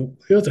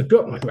a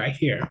good one right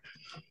here.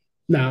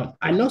 Now,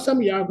 I know some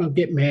of y'all gonna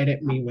get mad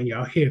at me when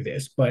y'all hear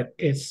this, but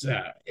it's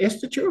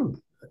the truth.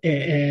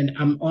 And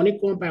I'm only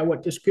going by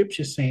what the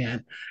scripture's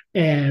saying.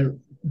 And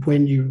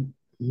when you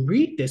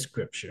read this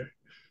scripture,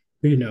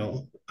 you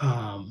know,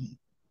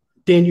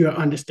 then you'll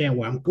understand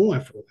where I'm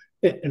going for.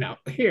 Now,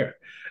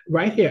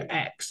 right here,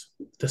 Acts,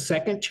 the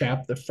second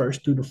chapter,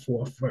 first through the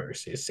fourth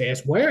verse, it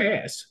says,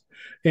 whereas,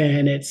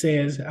 and it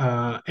says,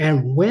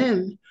 and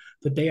when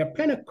the day of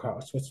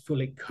Pentecost was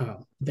fully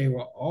come, they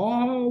were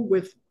all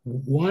with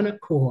one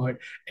accord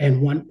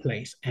and one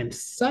place. And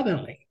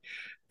suddenly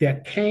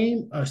there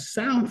came a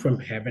sound from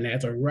heaven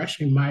as a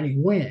rushing mighty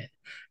wind,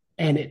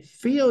 and it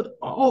filled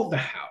all the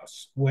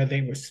house where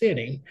they were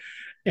sitting.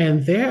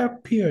 And there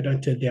appeared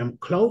unto them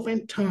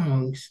cloven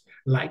tongues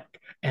like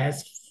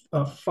as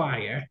of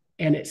fire,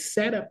 and it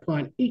sat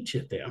upon each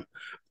of them.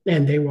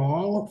 And they were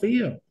all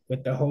filled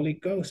with the Holy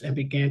Ghost and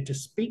began to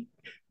speak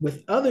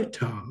with other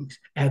tongues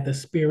as the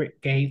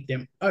Spirit gave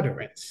them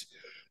utterance.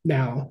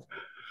 Now,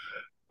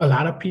 a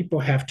lot of people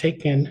have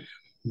taken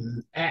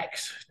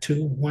Acts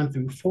 2 1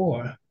 through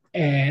 4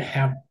 and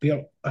have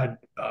built a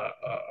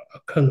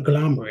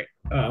conglomerate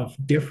of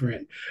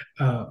different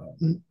uh,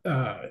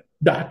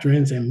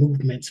 doctrines and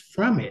movements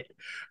from it.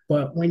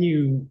 But when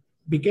you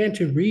begin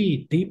to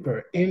read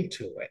deeper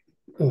into it,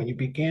 when you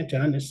begin to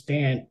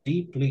understand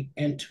deeply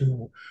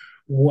into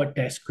what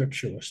that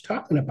scripture was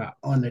talking about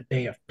on the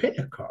day of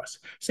Pentecost.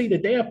 See, the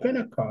day of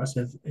Pentecost,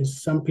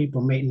 as some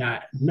people may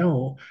not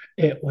know,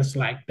 it was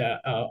like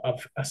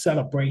of a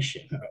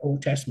celebration, an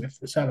Old Testament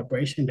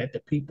celebration that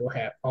the people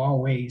had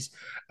always,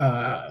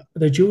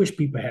 the Jewish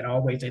people had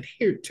always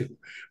adhered to.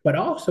 But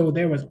also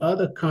there was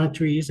other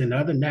countries and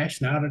other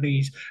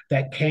nationalities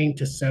that came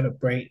to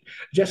celebrate,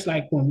 just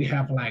like when we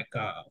have like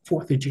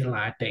 4th of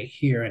July Day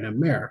here in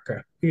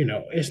America.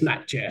 It's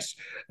not just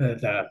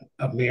the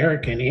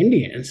American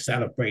Indians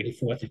celebrating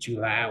 4th of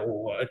July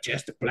or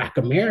just the Black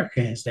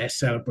Americans that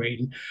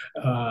celebrating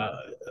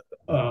the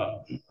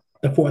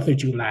 4th of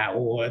July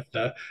or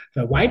the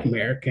white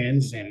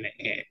Americans and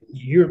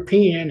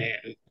European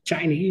and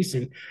Chinese.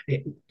 And,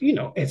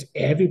 it's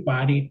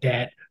everybody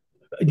that,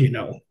 you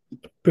know,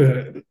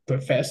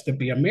 profess to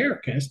be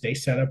Americans, they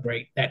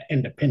celebrate that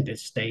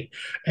Independence Day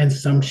in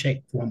some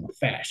shape, form, or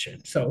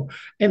fashion. So,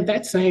 in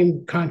that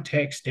same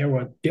context, there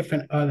were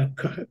different other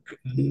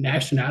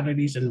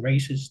nationalities and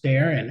races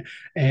there,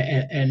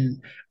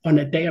 and on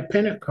the day of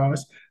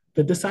Pentecost,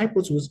 the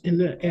disciples was in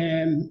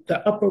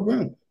the upper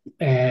room,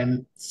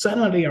 and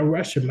suddenly a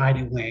rush of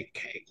mighty wind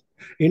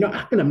came.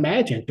 I can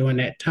imagine during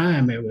that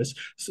time it was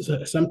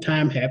some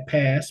time had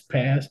passed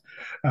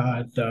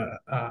the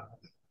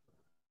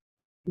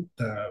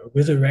the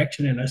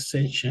resurrection and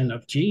ascension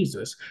of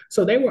Jesus.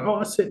 So they were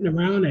all sitting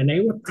around and they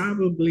were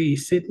probably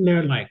sitting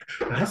there like,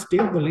 I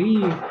still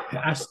believe,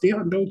 I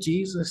still know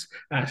Jesus,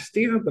 I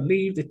still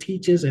believe the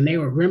teachings, and they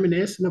were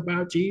reminiscing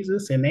about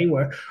Jesus, and they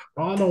were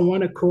all on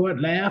one accord,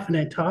 laughing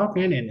and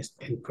talking and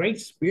in great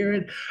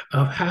spirit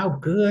of how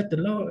good the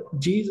Lord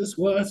Jesus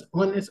was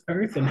on this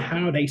earth and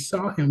how they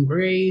saw him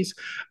raise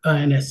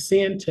and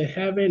ascend to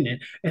heaven.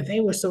 And they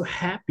were so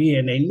happy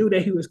and they knew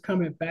that he was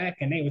coming back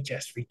and they were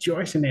just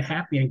rejoicing and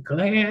happy and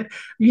glad.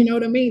 You know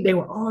what I mean? They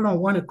were all on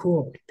one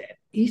accord with that,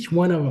 each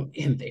one of them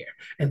in there.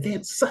 And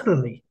then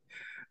suddenly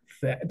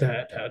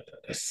the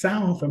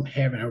sound from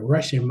heaven, a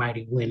rushing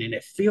mighty wind, and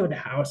it filled the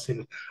house,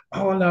 and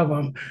all of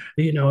them,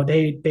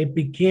 they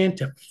began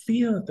to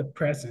feel the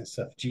presence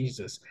of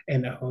Jesus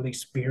and the Holy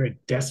Spirit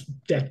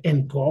that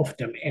engulfed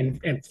them and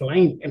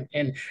inflamed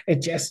and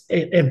it just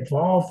it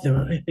involved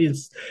them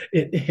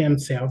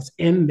himself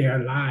in their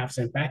lives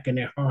and back in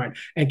their heart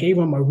and gave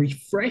them a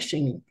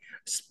refreshing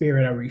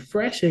spirit, a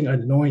refreshing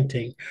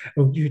anointing,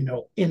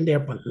 in their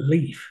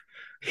belief.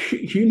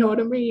 You know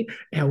what I mean?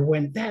 And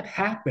when that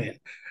happened,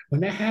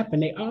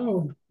 they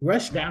all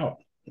rushed out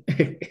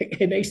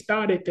and they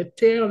started to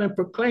tell and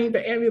proclaim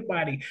to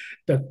everybody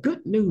the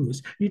good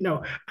news. I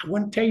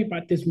want to tell you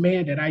about this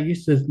man that I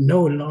used to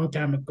know a long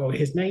time ago.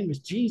 His name is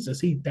Jesus.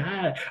 He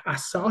died. I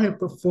saw him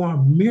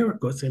perform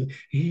miracles, and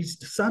he's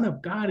the Son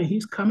of God, and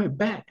he's coming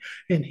back,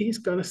 and he's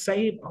going to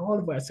save all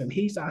of us, and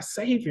he's our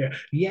Savior.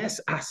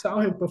 Yes, I saw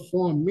him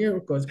perform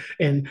miracles,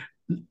 and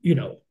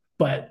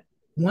but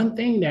one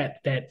thing that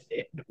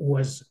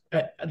was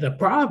the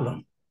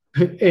problem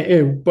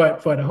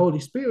but for the Holy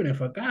Spirit and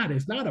for God,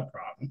 it's not a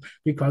problem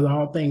because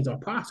all things are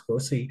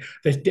possible. See,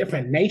 there's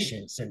different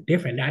nations and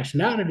different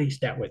nationalities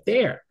that were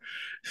there.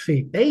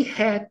 See, they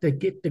had to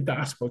get the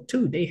gospel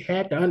too. They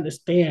had to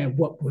understand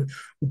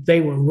they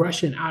were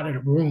rushing out of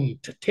the room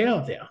to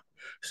tell them.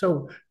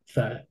 So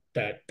the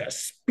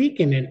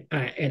speaking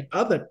in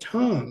other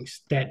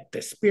tongues that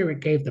the Spirit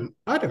gave them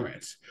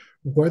utterance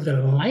were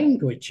the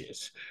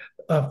languages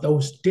of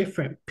those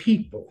different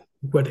people,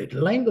 were the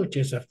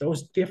languages of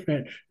those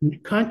different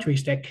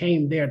countries that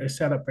came there to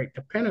celebrate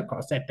the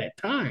Pentecost at that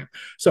time.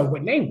 So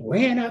when they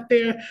ran out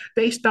there,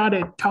 they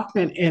started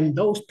talking in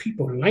those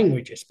people's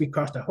languages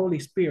because the Holy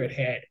Spirit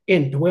had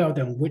indwelled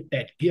them with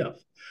that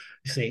gift.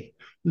 You see,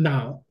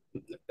 now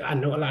I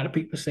know a lot of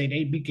people say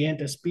they began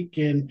to speak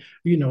in,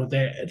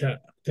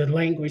 the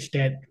language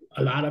that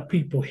a lot of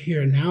people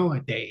hear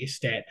nowadays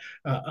that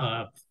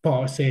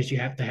Paul says you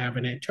have to have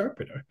an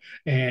interpreter.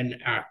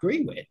 And I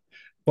agree with.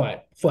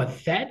 But for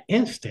that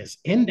instance,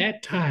 in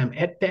that time,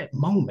 at that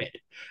moment,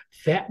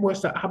 that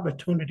was the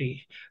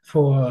opportunity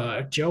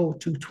for Joel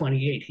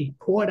 2:28. He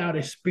poured out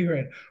his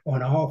spirit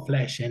on all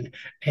flesh,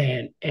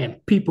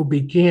 and people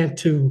began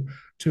to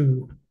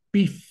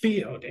be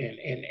filled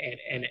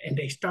and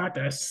they start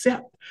to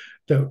accept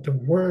the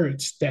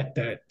words that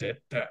the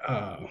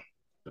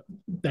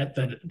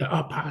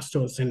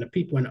apostles and the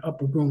people in the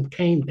upper room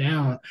came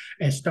down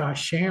and start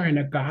sharing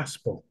the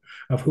gospel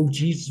of who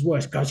Jesus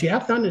was. Because you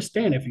have to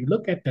understand, if you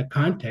look at the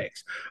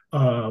context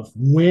of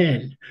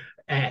when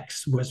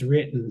Acts was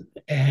written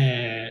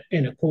and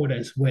in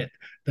accordance with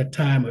the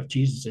time of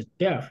Jesus'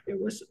 death, it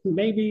was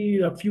maybe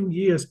a few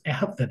years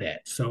after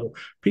that. So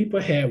people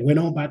had went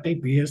on about their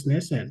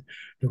business, and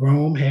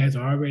Rome has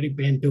already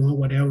been doing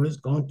whatever it's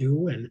going to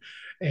do,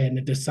 and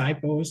the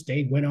disciples,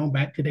 they went on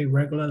back to their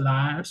regular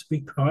lives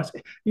because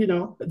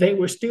they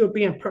were still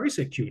being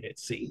persecuted.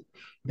 See,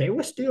 they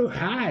were still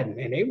hiding,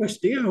 and they were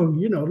still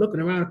looking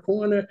around the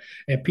corner,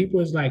 and people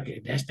was like,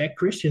 that's that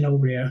Christian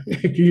over there.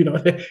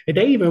 And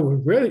they even were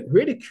really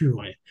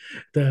ridiculing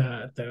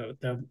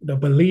the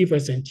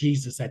believers in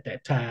Jesus at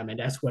that time, and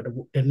that's where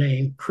the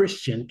name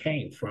Christian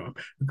came from,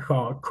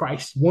 called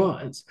Christ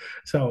ones.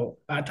 So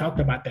I talked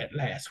about that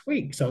last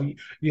week. So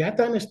you have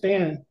to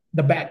understand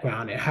the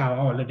background and how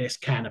all of this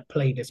kind of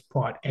played its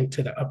part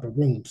into the upper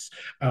rooms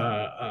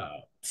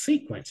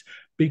sequence,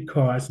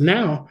 because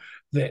now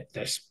the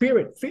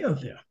Spirit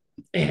filled them,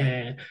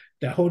 and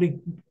the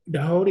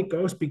Holy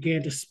Ghost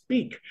began to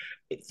speak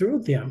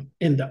through them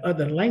in the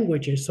other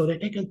languages so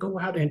that they can go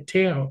out and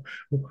tell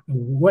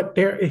what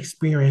their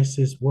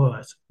experiences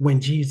was when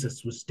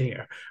Jesus was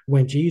there,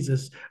 when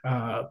Jesus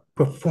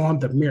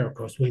performed the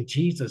miracles, when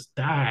Jesus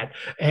died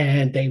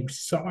and they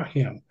saw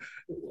him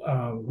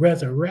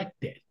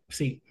resurrected.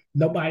 See,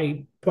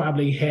 nobody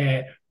probably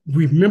had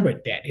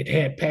remembered that. It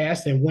had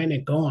passed and went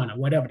and gone, or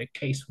whatever the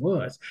case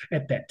was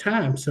at that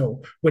time.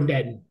 So when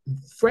that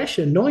fresh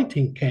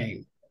anointing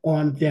came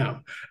on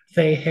them,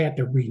 they had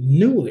to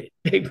renew it.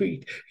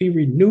 He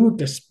renewed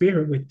the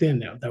spirit within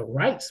them, the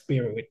right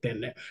spirit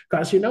within them.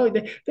 Because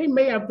they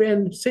may have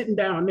been sitting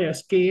down there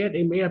scared.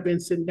 They may have been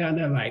sitting down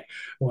there like,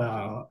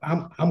 well,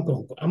 I'm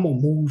gonna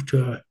move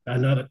to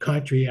another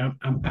country.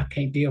 I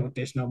can't deal with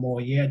this no more.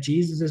 Yeah,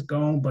 Jesus is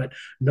gone, but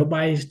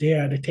nobody's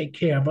there to take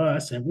care of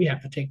us, and we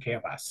have to take care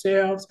of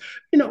ourselves.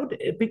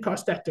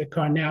 Because that's the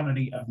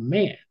carnality of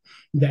man.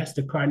 That's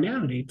the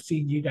carnality. See,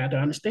 you got to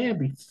understand,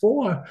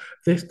 before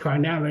this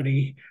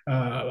carnality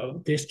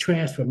this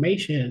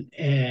transformation,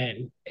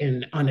 and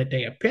on the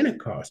day of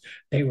Pentecost,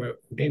 they were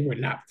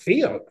not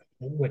filled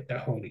with the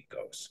Holy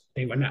Ghost.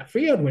 They were not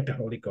filled with the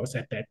Holy Ghost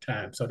at that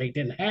time. So they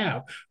didn't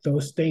have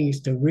those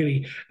things to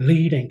really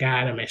lead and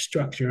guide them and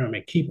structure them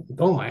and keep them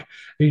going,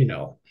 you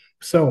know.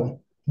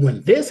 So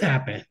when this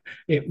happened,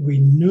 it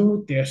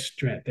renewed their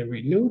strength, it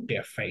renewed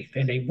their faith,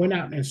 and they went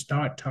out and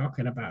started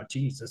talking about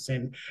Jesus.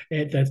 And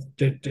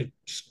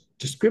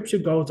the scripture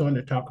goes on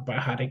to talk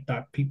about how they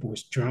thought people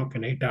was drunk,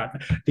 and they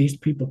thought these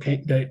people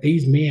can't,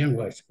 these men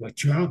were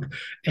drunk.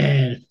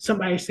 And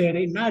somebody said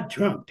they're not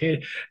drunk,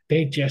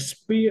 they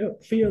just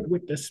filled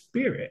with the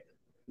Spirit.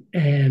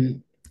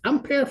 And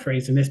I'm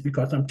paraphrasing this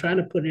because I'm trying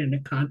to put it in the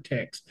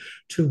context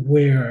to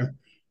where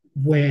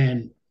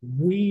when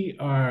we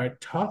are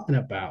talking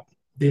about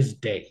this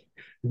day,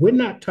 we're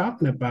not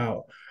talking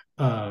about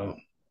uh,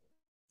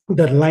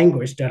 the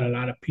language that a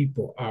lot of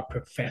people are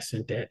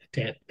professing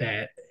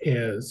that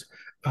is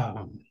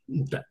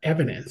the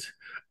evidence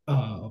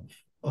of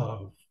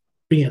of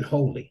being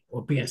holy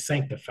or being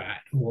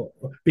sanctified,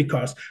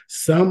 because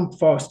some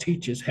false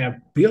teachers have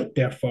built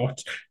their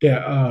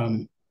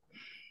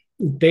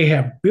they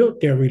have built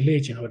their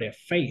religion or their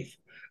faith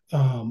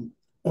um,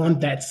 on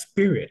that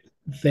spirit,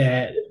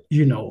 that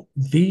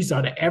these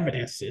are the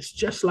evidences,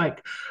 just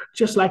like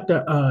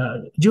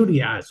the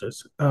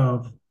Judaizers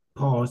of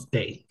Paul's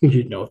day.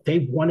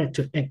 They wanted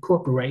to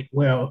incorporate,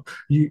 well,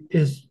 you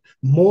is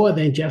more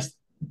than just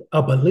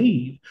a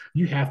believe.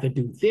 You have to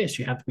do this,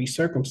 you have to be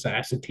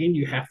circumcised, and then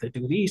you have to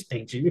do these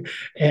things.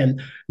 And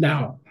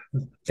now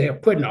they're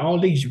putting all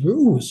these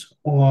rules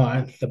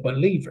on the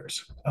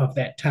believers of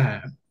that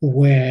time,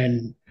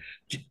 when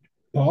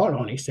Paul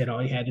only said all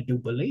he had to do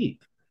believe.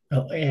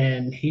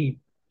 And he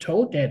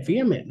told that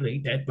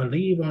vehemently, that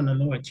believe on the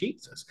Lord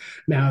Jesus.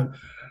 Now,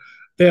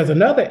 there's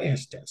another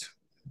instance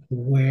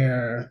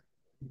where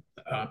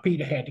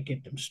Peter had to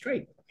get them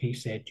straight. He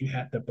said, you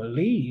have to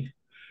believe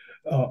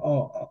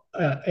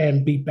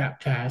and be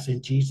baptized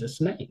in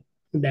Jesus' name.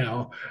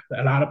 Now,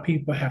 a lot of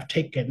people have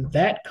taken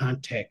that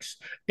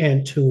context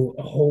into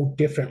a whole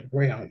different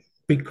realm,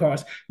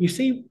 because you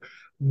see,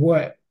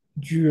 what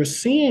you're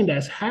seeing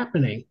that's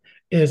happening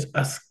is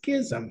a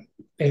schism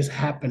is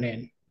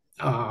happening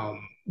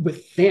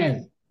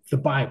within the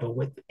Bible,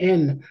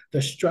 within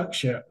the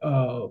structure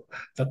of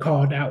the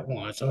called out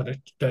ones, or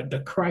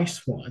the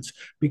Christ ones,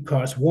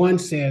 because one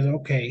says,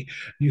 okay,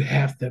 you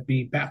have to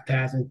be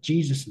baptized in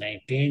Jesus' name.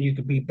 Then you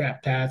can be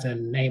baptized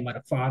in the name of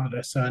the Father,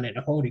 the Son, and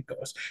the Holy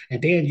Ghost. And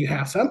then you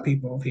have some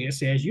people over here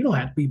says you don't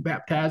have to be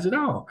baptized at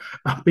all,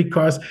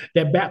 because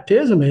that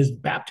baptism is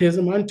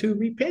baptism unto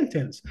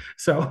repentance.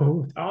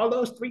 So all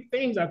those three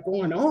things are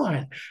going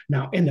on.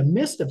 Now, in the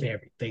midst of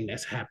everything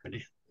that's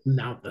happening,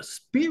 now the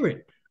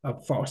spirit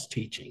of false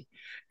teaching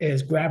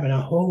is grabbing a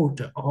hold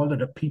to all of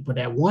the people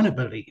that want to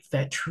believe,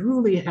 that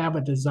truly have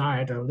a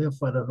desire to live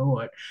for the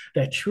Lord,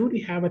 that truly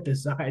have a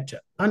desire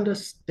to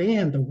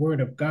understand the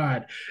word of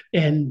God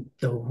and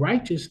the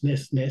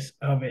righteousness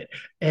of it,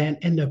 and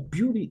the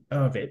beauty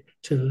of it,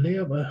 to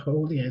live a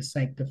holy and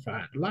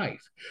sanctified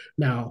life.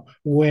 Now,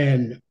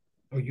 when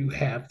you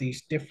have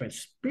these different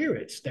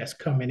spirits that's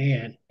coming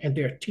in, and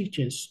they're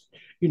teaching,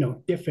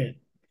 different,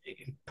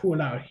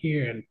 pull out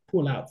here and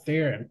pull out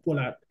there and pull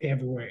out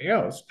everywhere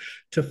else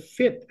to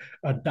fit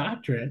a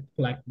doctrine,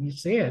 like we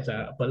said,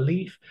 a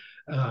belief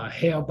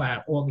held by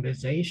an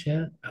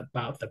organization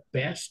about the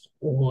best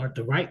or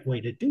the right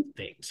way to do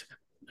things.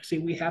 See,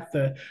 we have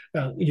to,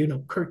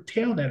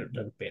 curtail that a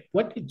little bit.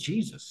 What did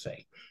Jesus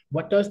say?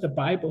 What does the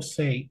Bible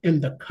say in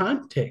the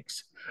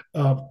context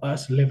of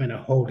us living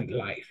a holy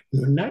life?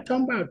 We're not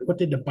talking about what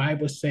did the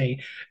Bible say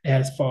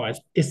as far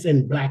as it's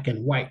in black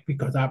and white,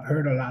 because I've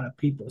heard a lot of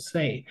people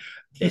say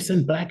it's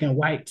in black and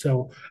white,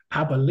 so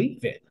I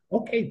believe it.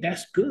 Okay,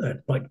 that's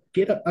good, but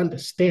get an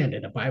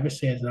understanding. The Bible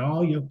says, in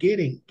all you're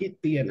getting,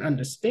 get thee an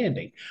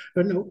understanding.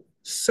 But no,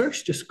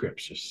 search the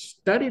scriptures,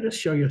 study to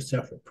show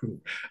yourself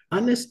approved.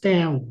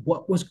 Understand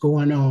what was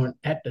going on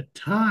at the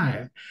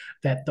time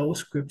that those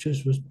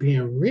scriptures was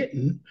being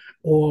written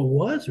or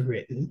was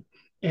written,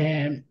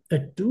 and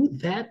do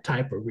that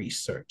type of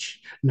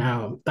research.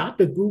 Now,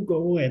 Dr.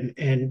 Google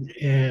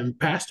and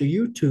Pastor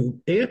YouTube,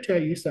 they'll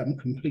tell you something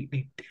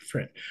completely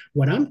different.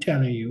 What I'm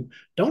telling you,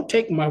 don't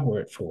take my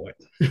word for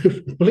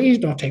it. Please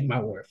don't take my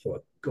word for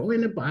it. Go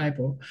in the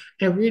Bible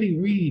and really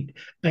read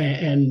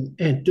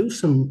and do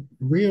some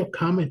real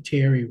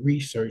commentary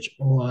research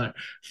on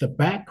the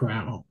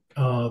background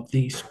of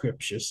these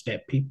scriptures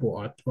that people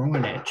are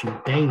throwing at you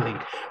daily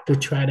to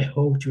try to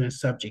hold you in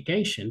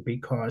subjugation,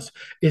 because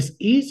it's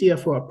easier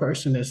for a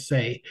person to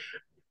say,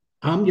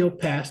 I'm your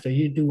pastor,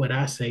 you do what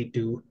I say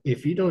do.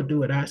 If you don't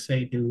do what I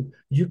say do,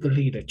 you can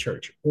leave the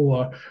church.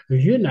 Or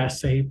you're not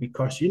saved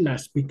because you're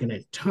not speaking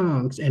in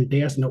tongues and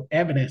there's no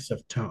evidence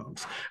of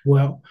tongues.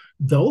 Well,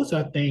 those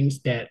are things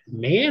that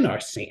men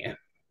are saying.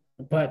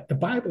 But the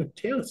Bible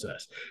tells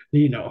us,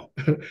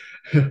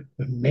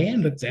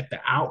 man looks at the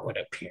outward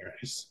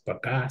appearance,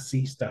 but God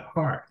sees the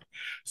heart.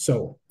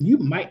 So you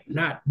might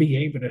not be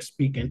able to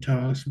speak in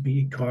tongues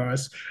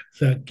because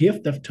the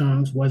gift of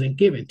tongues wasn't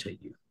given to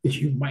you.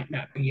 You might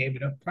not be able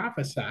to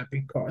prophesy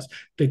because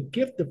the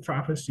gift of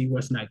prophecy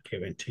was not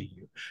given to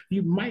you.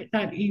 You might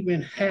not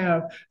even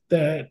have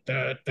the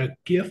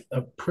gift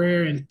of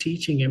prayer and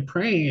teaching and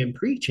praying and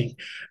preaching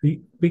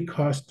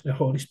because the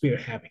Holy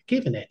Spirit haven't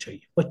given that to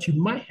you. But you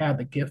might have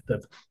the gift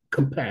of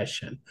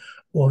compassion,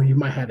 or you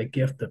might have the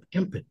gift of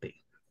empathy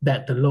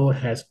that the Lord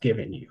has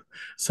given you.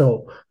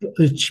 So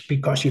it's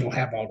because you don't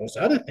have all those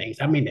other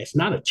things. I mean, it's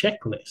not a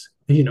checklist,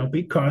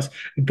 because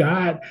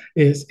God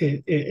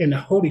and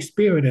the Holy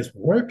Spirit is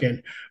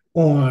working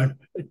on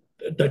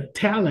the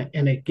talent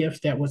and the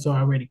gifts that was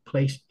already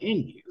placed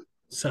in you.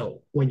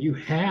 So when you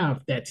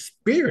have that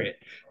spirit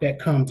that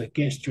comes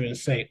against you and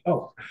say,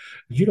 "Oh,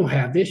 you don't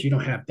have this, you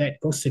don't have that,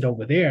 go sit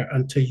over there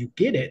until you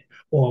get it,"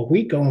 or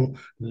 "We gonna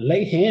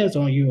lay hands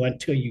on you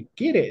until you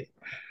get it,"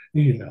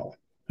 you know,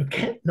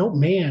 can't no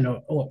man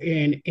or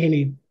in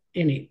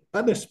any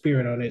other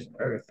spirit on this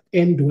earth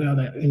indwell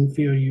and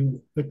fill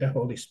you with the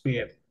Holy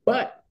Spirit,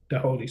 but the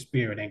Holy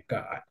Spirit and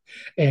God.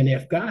 And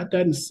if God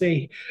doesn't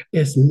say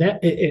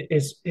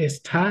it's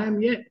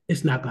time yet,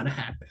 it's not going to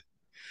happen.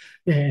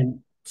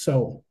 And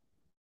so,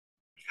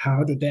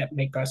 how did that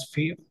make us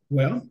feel?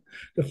 Well,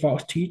 the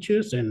false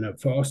teachers and the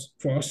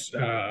false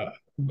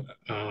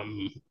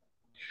um,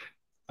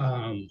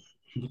 um,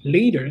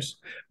 leaders,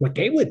 what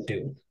they would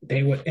do,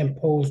 they would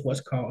impose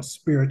what's called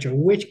spiritual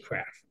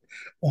witchcraft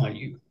on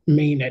you,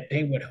 meaning that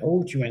they would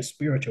hold you in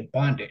spiritual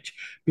bondage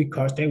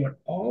because they would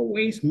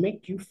always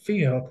make you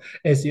feel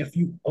as if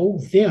you owe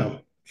them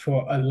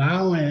for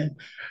allowing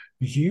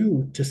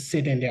you to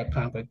sit in their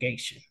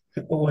congregation,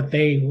 or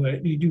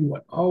you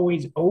would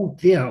always owe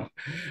them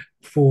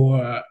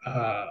for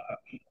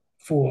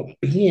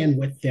being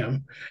with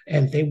them,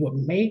 and they would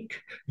make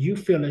you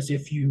feel as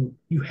if you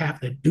have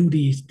to do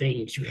these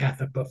things, you have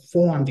to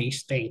perform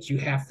these things, you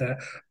have to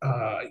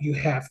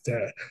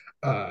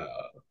uh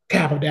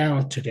cattle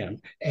down to them,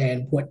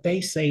 and what they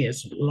say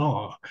is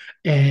law.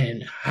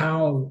 And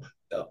how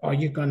are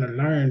you going to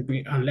learn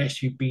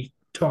unless you be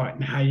taught,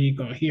 and how are you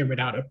going to hear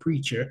without a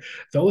preacher?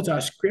 Those are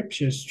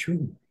scriptures,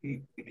 true,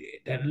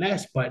 that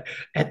last, but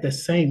at the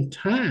same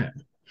time,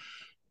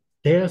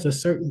 there's a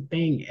certain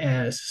thing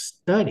as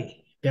study.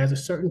 There's a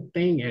certain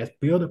thing as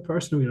build a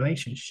personal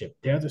relationship.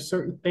 There's a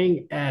certain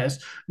thing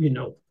as,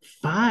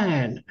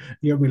 find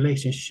your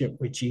relationship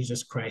with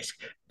Jesus Christ.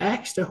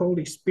 Ask the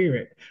Holy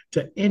Spirit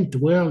to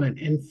indwell and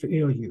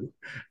infill you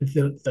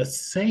the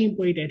same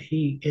way that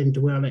he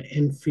indwelled and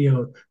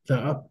infilled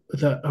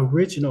the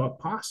original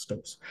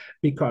apostles,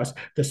 because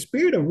the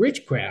spirit of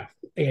witchcraft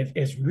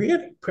is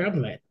really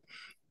prevalent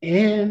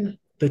in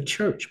the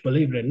church,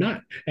 believe it or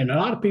not. And a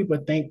lot of people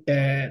think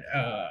that,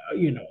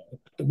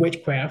 the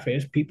witchcraft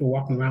is people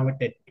walking around with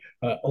that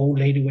old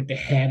lady with the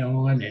hat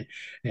on, and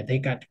they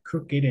got the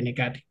crooked and they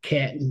got the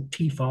cat and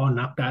teeth all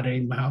knocked out of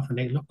their mouth and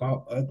they look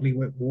all ugly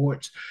with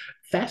warts.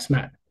 That's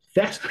not,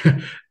 that's,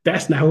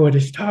 that's not what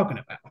it's talking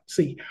about.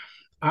 See,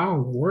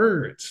 our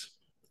words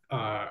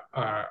are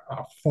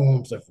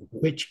forms of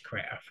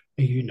witchcraft,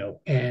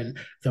 and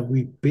the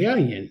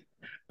rebellion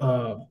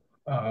of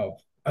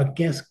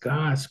against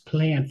God's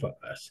plan for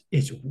us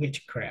is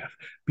witchcraft,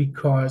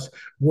 because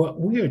what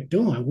we're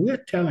doing, we're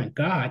telling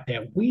God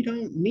that we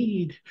don't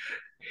need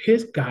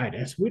his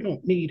guidance, we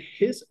don't need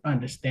his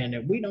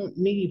understanding, we don't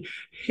need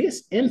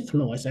his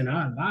influence in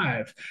our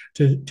lives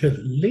to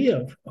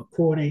live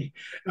according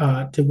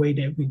to the way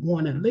that we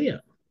want to live.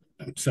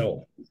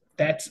 So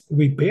that's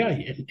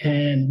rebellion,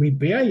 and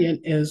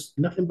rebellion is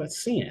nothing but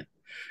sin.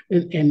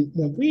 And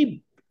when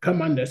we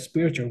come under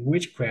spiritual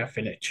witchcraft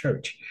in the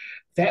church,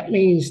 that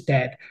means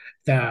that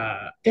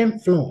the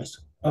influence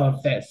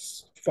of that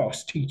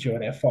false teacher or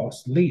that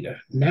false leader,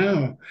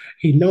 now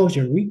he knows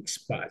your weak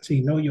spots,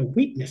 he knows your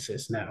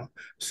weaknesses now.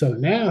 So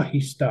now he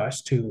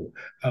starts to,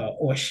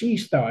 or she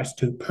starts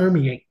to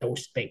permeate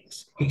those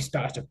things. He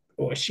starts to,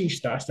 or she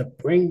starts to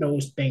bring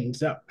those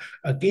things up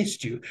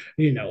against you,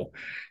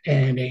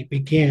 and they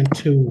begin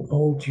to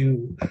hold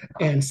you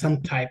in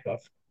some type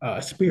of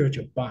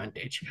spiritual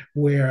bondage,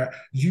 where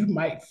you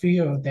might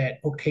feel that,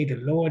 okay, the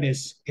Lord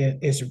is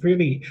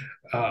really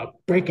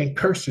breaking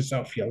curses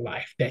off your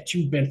life, that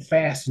you've been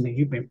fasting and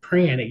you've been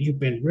praying and you've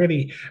been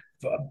really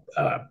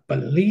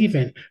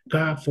believing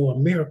God for a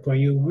miracle.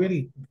 You're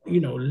really,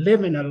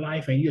 living a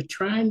life and you're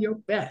trying your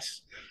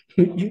best.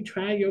 You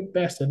try your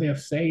best to live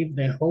saved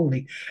and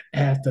holy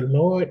as the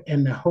Lord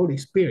and the Holy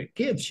Spirit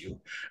gives you.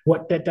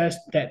 What that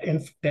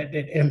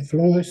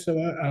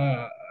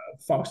influencer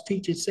false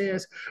teacher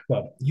says,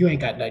 "Well, you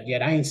ain't got that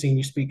yet. I ain't seen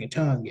you speak in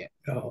tongue yet.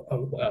 Well,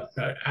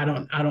 I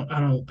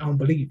don't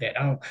believe that.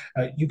 I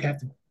don't. You have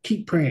to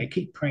keep praying,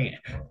 keep praying.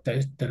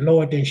 The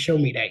Lord didn't show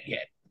me that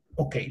yet.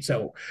 Okay,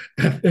 so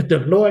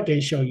the Lord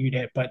didn't show you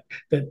that, but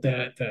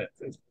the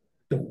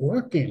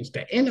workings,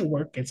 the inner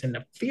workings, and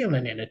the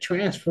feeling, and the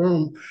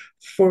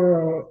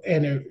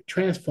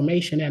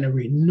transformation and a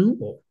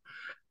renewal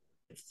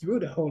through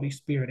the Holy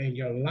Spirit in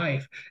your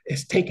life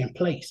is taking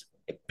place.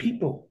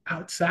 People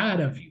outside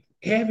of you,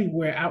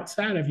 everywhere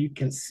outside of you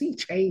can see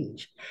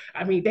change.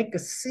 I mean, they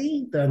could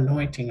see the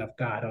anointing of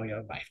God on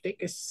your life. They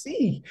could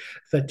see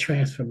the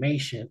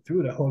transformation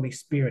through the Holy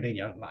Spirit in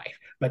your life.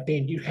 But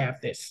then you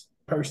have this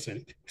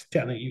person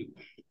telling you,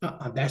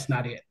 that's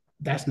not it.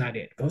 That's not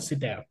it. Go sit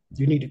down.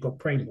 You need to go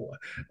pray more,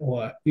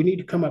 or you need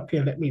to come up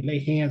here. Let me lay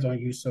hands on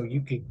you so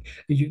you can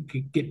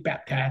get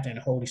baptized in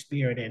the Holy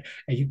Spirit and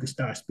you can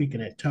start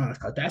speaking in tongues.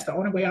 Because that's the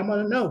only way I'm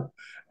gonna know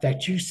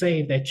that you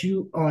say that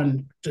you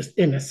on just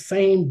in the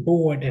same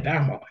board that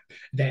I'm on,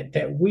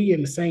 that we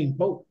in the same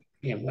boat.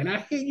 And when I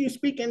hear you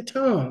speak in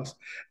tongues,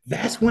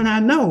 that's when I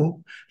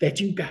know that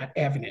you got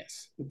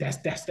evidence. That's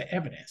the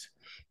evidence.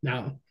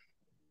 Now,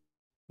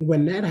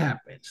 when that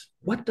happens,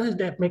 what does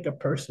that make a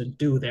person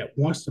do that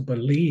wants to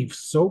believe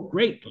so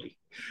greatly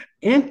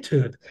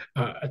into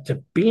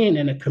to being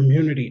in a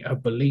community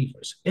of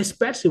believers,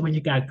 especially when you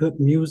got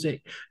good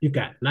music, you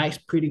got nice,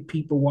 pretty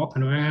people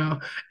walking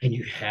around, and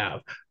you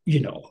have,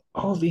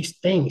 all these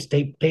things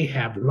they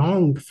have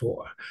longed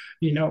for,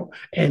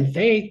 and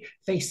they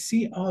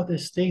see all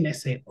this thing. They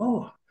say,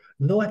 "Oh,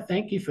 Lord,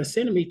 thank you for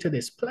sending me to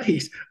this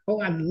place. Oh,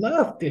 I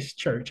love this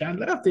church. I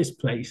love this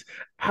place.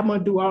 I'm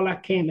gonna do all I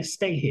can to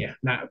stay here."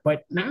 Now,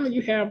 but now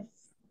you have,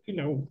 you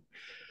know,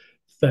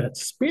 the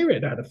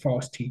spirit of the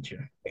false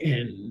teacher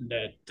and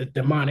the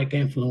demonic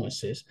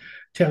influences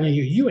telling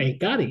you you ain't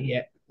got it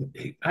yet.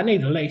 I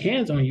need to lay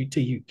hands on you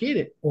till you get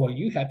it, or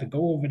you have to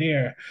go over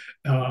there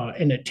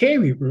in the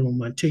Terry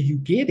room until you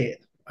get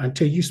it,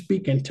 until you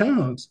speak in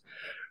tongues.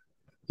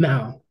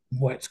 Now,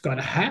 what's going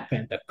to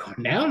happen? The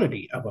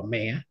carnality of a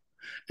man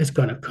is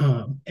going to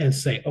come and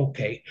say,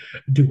 okay,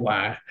 do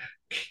I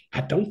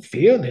don't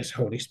feel this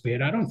Holy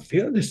Spirit. I don't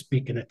feel this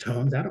speaking of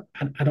tongues.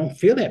 I don't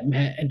feel that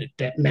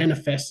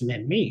manifesting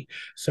in me.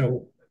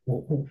 So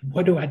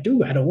what do? I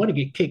don't want to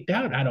get kicked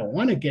out. I don't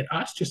want to get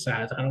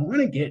ostracized. I don't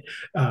want to get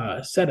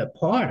set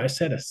apart or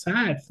set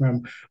aside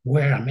from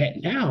where I'm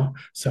at now.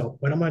 So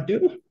what am I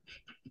do?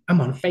 I'm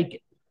gonna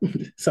fake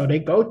it. So they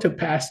go to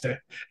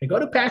Pastor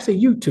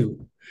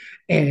YouTube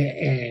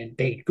and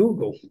they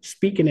Google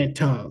speaking in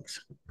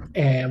tongues.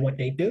 And what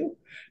they do,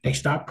 they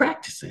start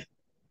practicing.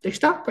 They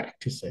start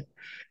practicing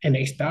and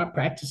they start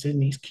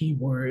practicing these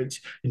keywords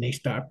and they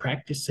start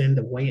practicing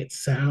the way it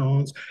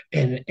sounds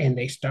and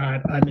they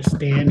start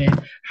understanding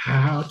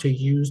how to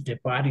use the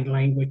body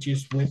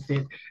languages with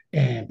it.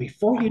 And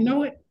before you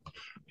know it,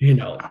 you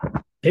know,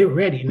 they're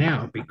ready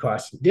now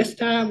because this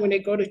time when they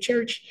go to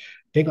church,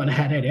 they're going to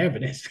have that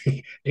evidence.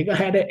 They're going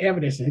to have that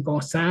evidence and it's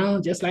going to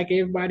sound just like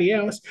everybody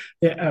else,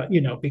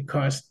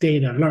 because they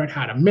done learned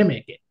how to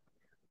mimic it.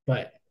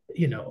 But,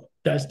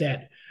 does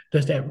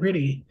that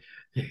really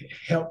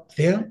help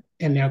them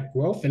in their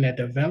growth and their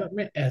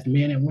development as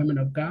men and women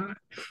of God?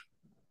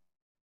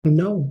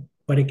 No,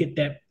 but to get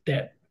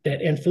that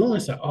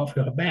influencer off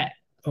her back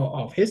or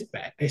off his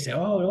back. They say,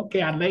 "Oh,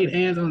 okay, I laid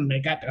hands on them. They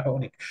got the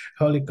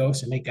Holy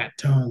Ghost and they got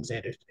tongues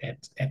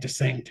at the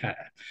same time.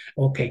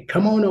 Okay,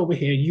 come on over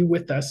here. You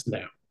with us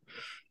now."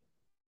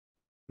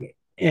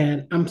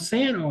 And I'm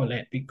saying all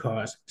that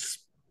because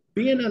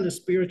being under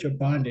spiritual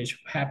bondage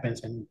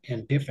happens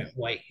in different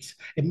ways.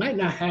 It might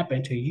not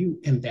happen to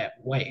you in that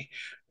way,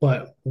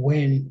 but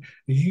when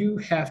you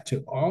have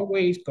to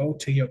always go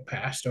to your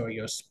pastor or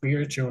your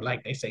spiritual,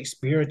 like they say,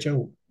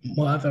 spiritual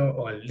mother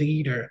or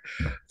leader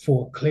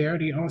for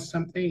clarity on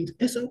some things,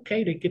 it's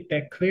okay to get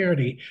that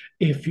clarity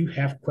if you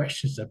have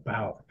questions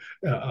about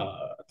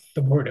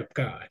the word of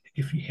God.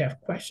 If you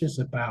have questions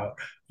about,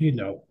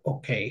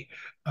 okay,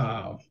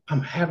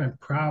 I'm having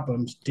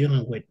problems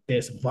dealing with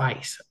this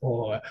vice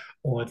or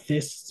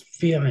this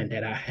feeling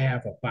that I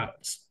have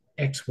about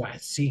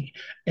XYZ.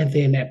 And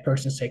then that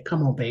person say,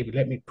 "Come on, baby,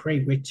 let me pray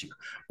with you."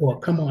 Or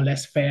 "Come on,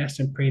 let's fast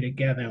and pray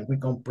together and we're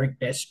gonna break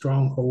that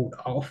stronghold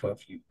off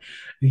of you.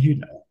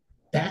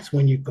 That's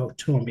when you go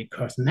to them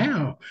because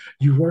now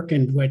you're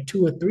working where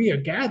two or three are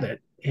gathered.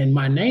 In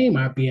my name,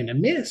 I'll be in the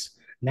midst.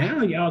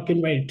 Now y'all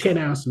getting ready to tear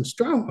down some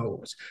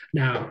strongholds.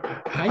 Now,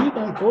 how you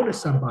gonna go to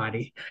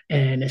somebody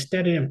and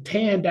instead of them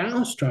tearing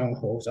down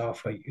strongholds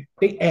off of you,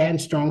 they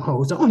add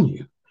strongholds on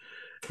you?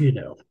 You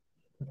know,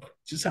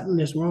 just something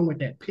that's wrong with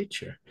that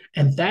picture.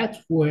 And that's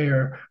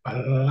where a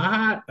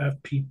lot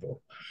of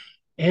people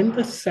in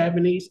the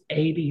 70s,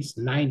 80s,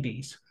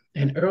 90s,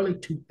 and early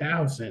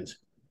 2000s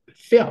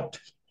felt.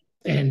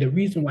 And the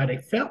reason why they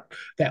felt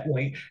that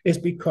way is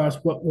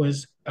because what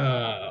was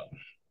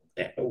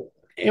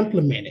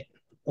implemented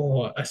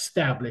or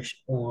established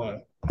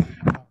or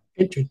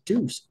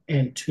introduced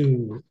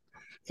into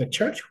the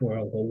church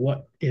world or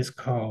what is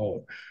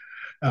called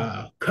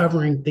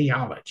covering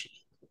theology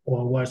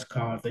or what's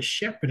called the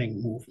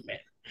shepherding movement.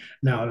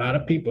 Now, a lot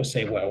of people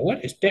say, "Well,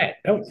 what is that?"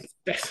 Oh,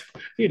 that's,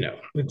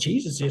 well,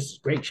 Jesus is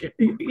great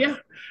shepherd. Yeah,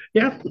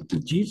 yeah,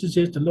 Jesus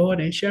is the Lord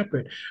and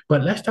shepherd.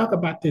 But let's talk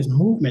about this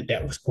movement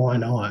that was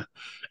going on.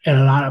 And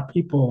a lot of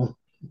people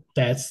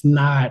that's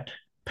not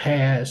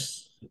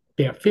past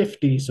their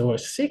 50s or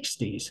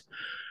 60s,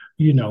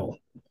 you know,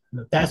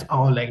 that's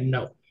all they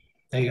know.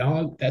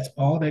 That's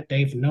all that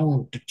they've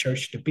known the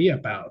church to be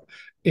about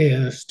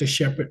is the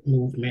shepherd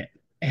movement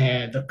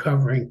and the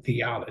covering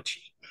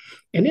theology.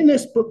 And in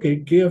this book,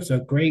 it gives a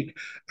great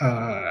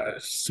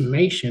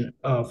summation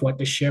of what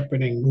the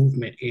shepherding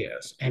movement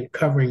is and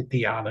covering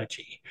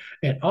theology.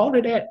 And all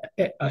of that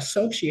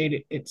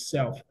associated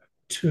itself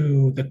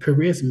to the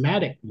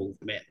charismatic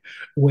movement,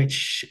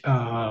 which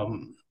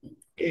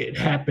it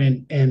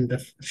happened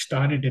and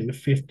started in the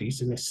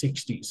 50s and the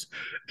 60s.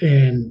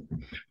 And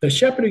the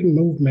shepherding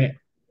movement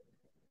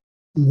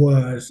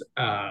was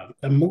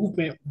a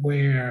movement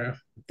where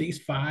these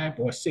 5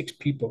 or 6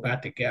 people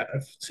got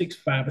together,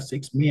 5 or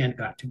 6 men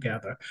got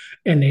together,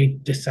 and they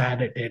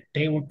decided that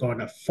they were going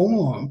to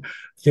form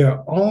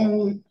their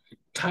own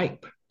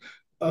type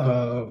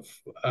of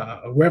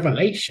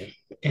revelation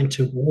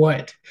into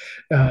what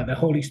the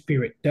Holy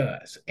Spirit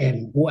does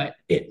and what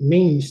it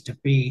means to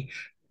be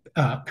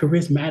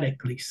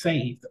charismatically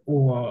saved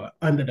or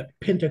under the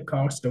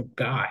Pentecostal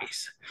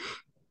guise.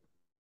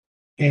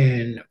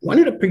 And one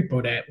of the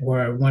people that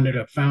were one of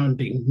the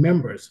founding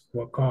members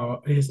were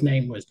called, his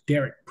name was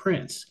Derek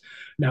Prince.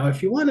 Now,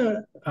 if you want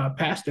to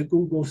Pastor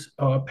Google's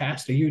or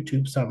Pastor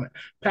YouTube summit,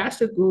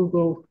 Pastor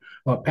Google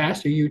or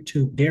Pastor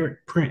YouTube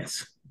Derek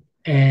Prince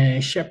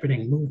and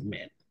Shepherding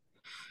Movement,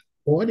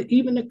 or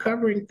even the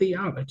covering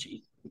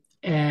theology.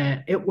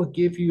 And it will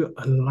give you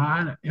a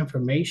lot of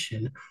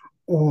information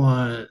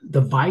on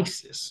the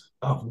vices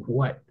of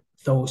what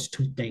those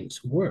two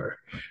things were.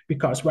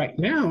 Because right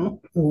now,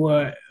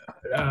 what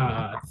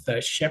the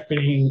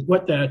shepherding,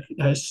 what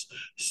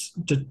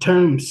the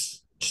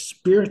terms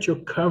spiritual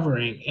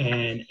covering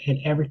and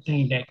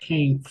everything that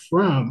came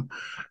from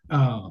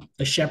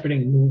the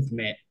shepherding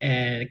movement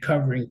and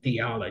covering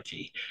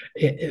theology.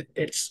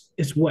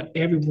 It's what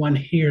everyone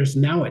hears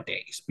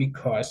nowadays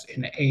because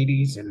in the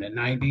 80s and the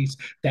 90s,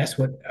 that's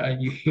what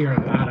you hear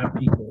a lot of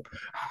people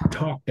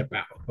talked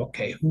about.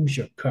 Okay, who's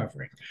your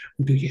covering?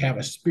 Do you have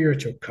a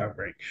spiritual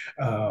covering?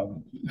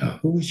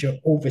 Who's your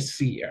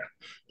overseer?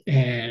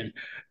 And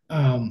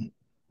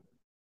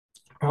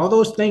all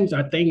those things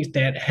are things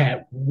that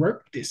have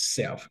worked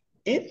itself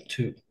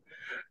into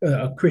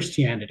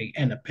Christianity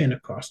and the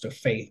Pentecostal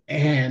faith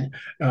and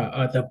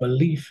the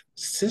belief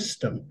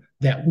system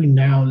that we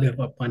now live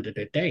up under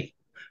today.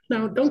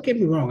 Now, don't get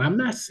me wrong. I'm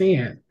not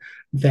saying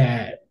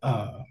that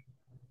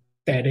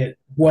that it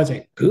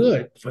wasn't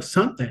good for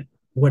something.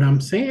 What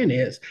I'm saying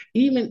is,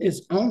 even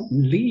its own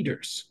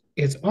leaders,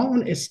 its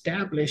own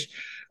established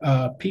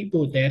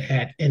people that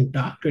had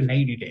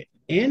indoctrinated it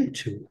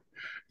into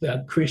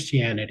the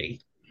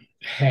Christianity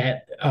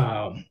had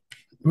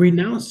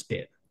renounced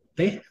it.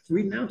 They have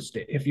renounced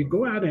it. If you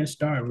go out and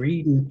start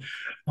reading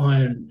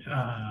on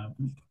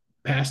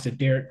Pastor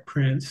Derek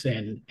Prince,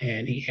 and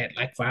he had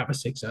like 5 or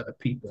 6 other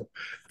people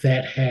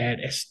that had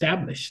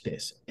established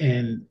this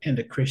in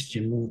the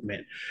Christian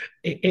movement,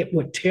 it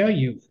would tell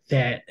you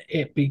that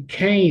it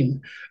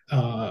became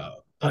a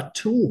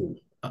tool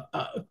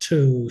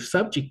to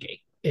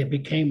subjugate. It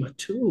became a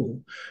tool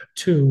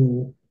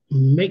to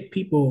make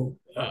people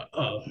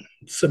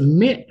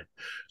submit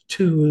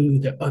to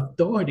the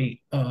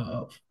authority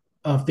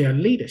of their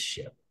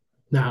leadership.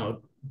 Now,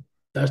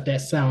 does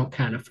that sound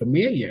kind of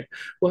familiar?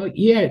 Well,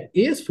 yeah, it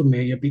is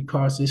familiar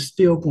because it's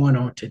still going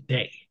on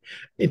today.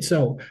 And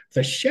so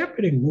the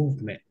shepherding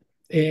movement,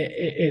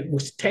 it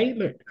was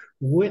tailored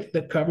with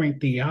the covering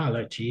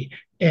theology,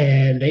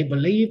 and they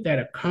believed that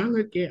a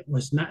congregant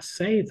was not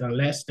saved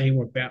unless they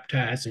were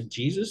baptized in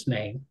Jesus'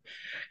 name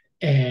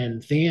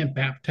and then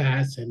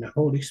baptized in the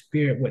Holy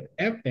Spirit with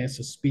evidence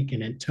of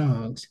speaking in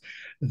tongues.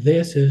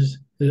 This is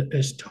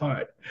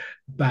taught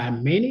by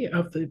many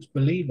of the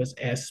believers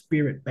as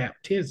spirit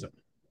baptism.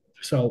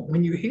 So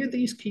when you hear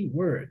these key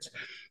words,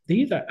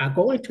 I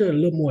go into a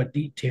little more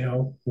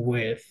detail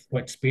with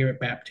what spirit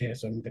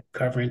baptism, the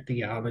covering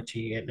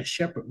theology, and the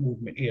shepherd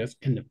movement is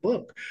in the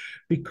book,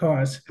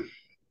 because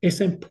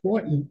it's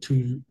important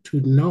to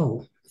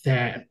know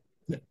that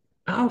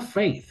our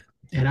faith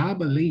and our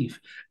belief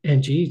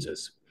in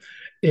Jesus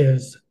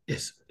is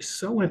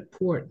so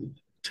important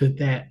to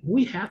that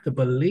we have to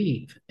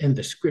believe in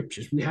the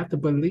scriptures. We have to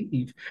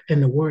believe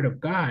in the word of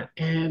God.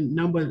 And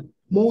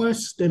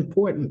most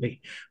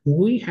importantly,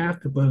 we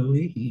have to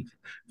believe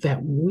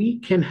that we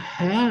can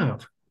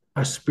have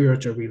a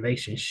spiritual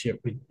relationship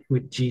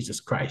with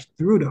Jesus Christ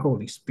through the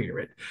Holy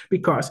Spirit,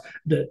 because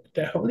the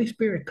Holy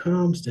Spirit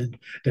comes to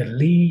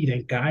lead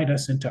and guide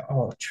us into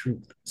all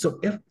truth. So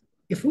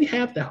if we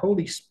have the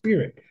Holy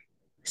Spirit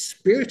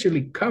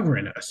spiritually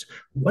covering us,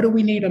 what do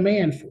we need a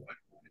man for?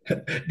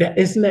 That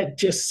isn't that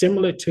just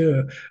similar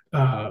to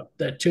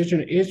the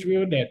children of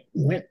Israel that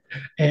went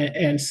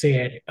and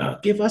said,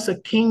 "Give us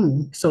a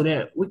king so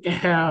that we can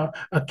have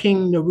a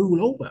king to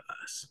rule over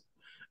us."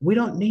 We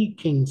don't need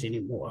kings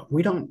anymore.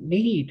 We don't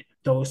need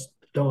those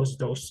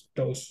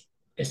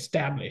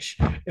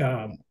established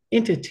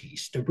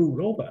entities to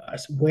rule over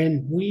us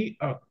when we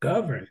are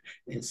governed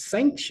and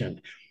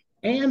sanctioned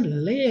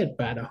and led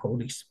by the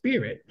Holy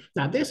Spirit.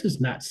 Now, this is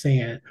not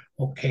saying,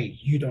 okay,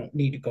 you don't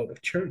need to go to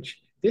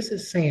church. This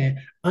is saying,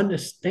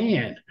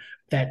 understand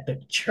that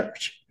the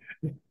church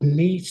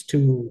needs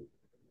to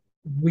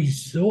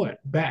resort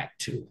back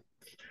to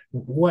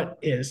what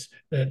is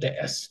the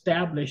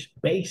established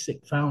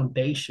basic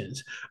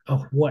foundations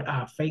of what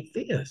our faith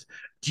is.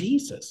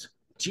 Jesus.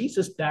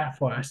 Jesus died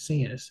for our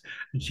sins.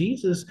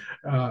 Jesus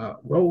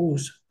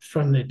rose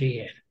from the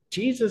dead.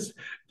 Jesus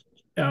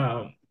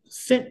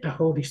sent the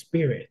Holy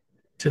Spirit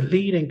to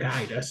lead and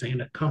guide us and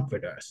to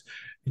comfort us.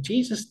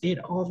 Jesus did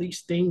all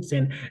these things,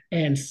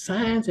 and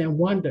signs and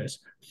wonders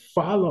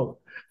follow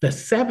the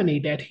 70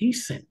 that he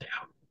sent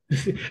out.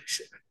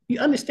 You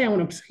understand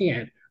what I'm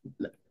saying?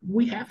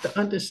 We have to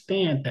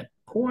understand the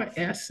core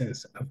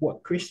essence of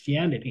what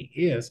Christianity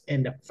is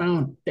and the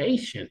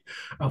foundation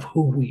of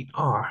who we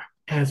are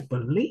as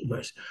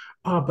believers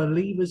are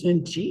believers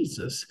in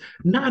Jesus,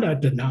 not a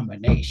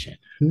denomination,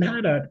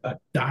 not a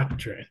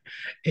doctrine.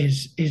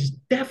 Is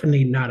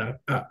definitely not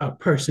a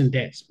person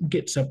that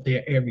gets up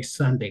there every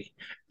Sunday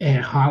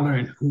and holler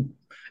and hoop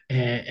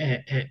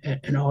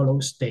and all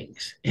those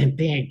things. And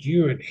then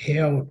you're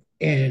held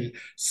in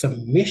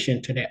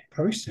submission to that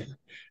person.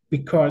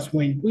 Because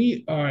when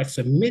we are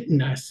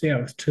submitting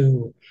ourselves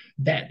to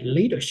that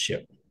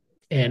leadership,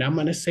 and I'm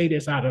going to say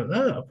this out of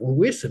love, when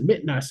we're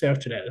submitting ourselves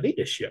to that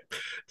leadership,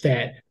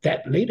 that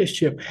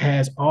leadership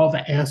has all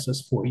the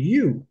answers for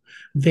you,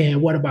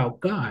 then what about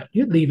God?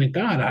 You're leaving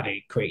God out of the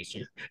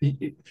equation.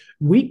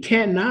 We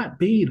cannot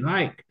be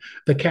like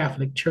the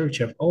Catholic Church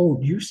of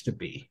old used to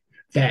be,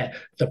 that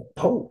the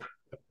Pope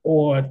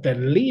or the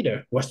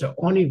leader was the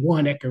only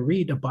one that could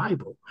read the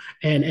Bible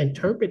and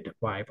interpret the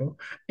Bible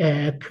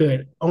and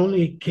could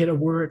only get a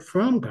word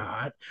from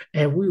God,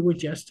 and we were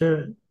just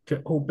to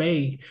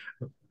obey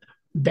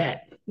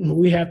that.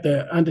 We have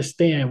to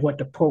understand what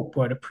the Pope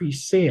or the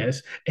priest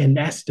says, and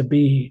that's to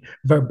be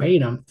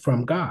verbatim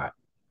from God.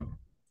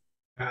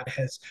 God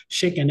has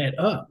shaken it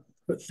up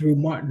through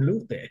Martin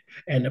Luther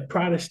and the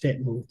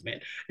Protestant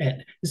movement.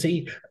 And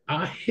see,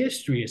 our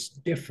history is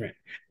different.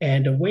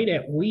 And the way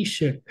that we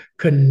should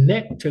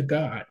connect to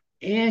God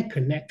and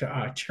connect to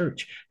our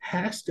church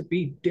has to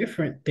be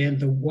different than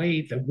the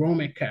way the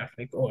Roman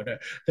Catholic or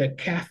the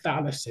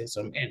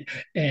Catholicism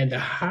and the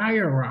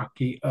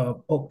hierarchy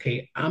of,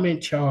 okay, I'm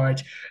in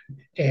charge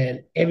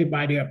and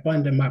everybody up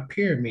under my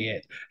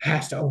pyramid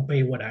has to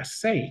obey what I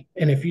say.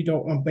 And if you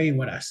don't obey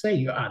what I say,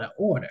 you're out of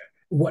order.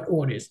 What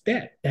order is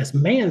that? That's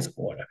man's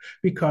order.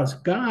 Because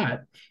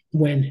God,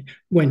 when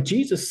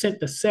Jesus sent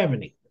the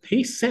 70,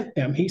 he sent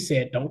them, he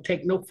said, don't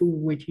take no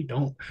food with you,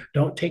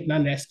 don't take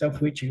none of that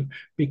stuff with you,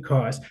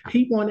 because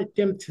he wanted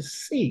them to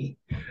see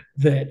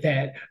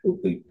that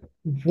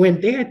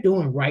when they're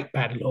doing right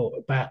by the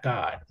Lord, by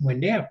God, when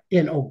they're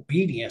in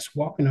obedience,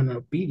 walking in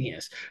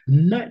obedience,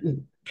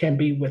 nothing can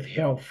be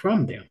withheld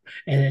from them.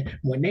 And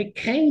when they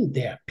came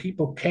there,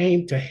 people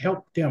came to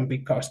help them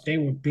because they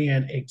were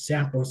being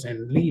examples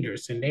and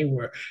leaders, and they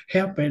were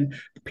helping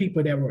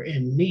people that were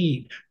in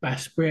need by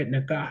spreading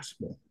the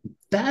gospel.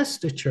 That's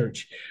the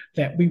church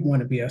that we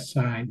want to be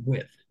assigned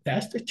with.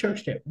 That's the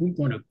church that we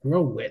want to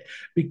grow with,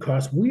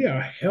 because we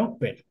are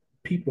helping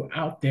people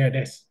out there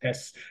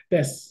that's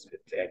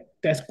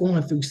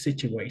going through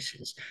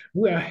situations.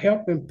 We are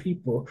helping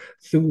people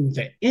through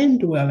the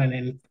indwelling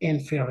and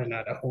infilling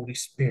of the Holy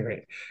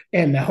Spirit.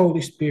 And the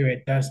Holy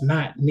Spirit does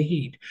not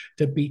need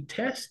to be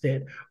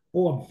tested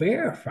or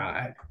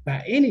verified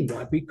by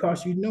anyone,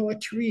 because you know a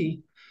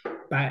tree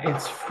by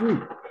its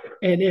fruit.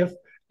 And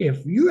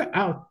if you're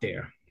out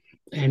there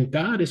and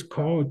God has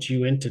called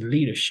you into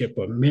leadership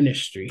or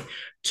ministry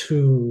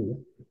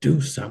to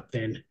do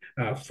something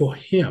for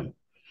Him,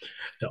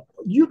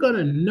 you're going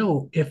to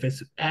know if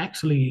it's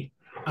actually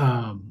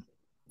um,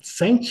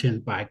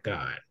 sanctioned by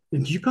God.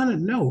 And you're going to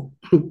know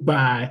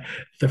by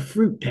the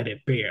fruit that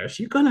it bears.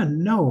 You're going to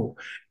know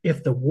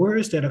if the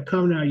words that are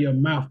coming out of your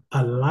mouth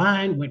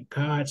align with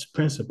God's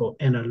principle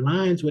and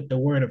aligns with the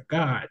word of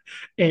God.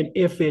 And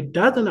if it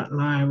doesn't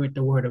align with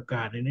the word of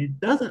God, and it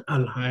doesn't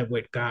align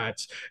with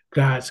God's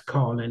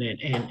calling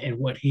and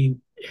what he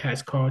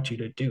has called you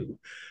to do,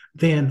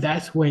 then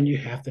that's when you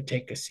have to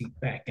take a seat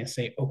back and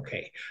say,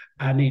 okay,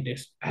 I need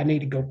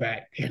to go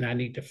back and I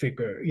need to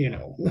figure,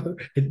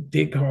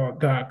 did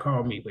God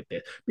call me with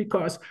this?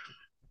 Because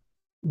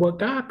what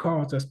God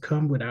calls us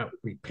come without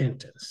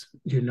repentance,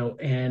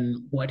 and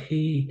what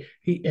He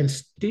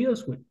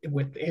instills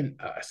within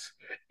us,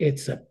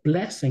 it's a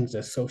blessings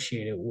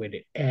associated with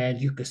it,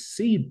 and you could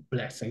see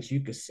blessings,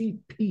 you could see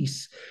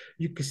peace,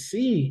 you could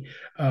see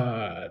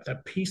the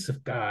peace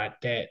of God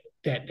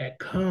that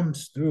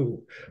comes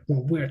through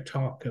when we're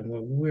talking,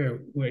 when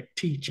we're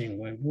teaching,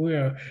 when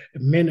we're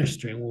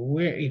ministering, when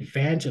we're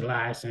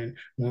evangelizing,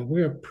 when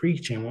we're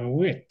preaching, when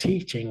we're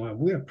teaching, when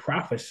we're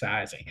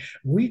prophesying.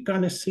 We're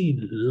going to see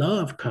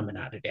love coming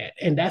out of that.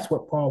 And that's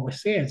what Paul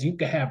was saying. You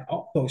can have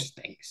all those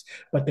things,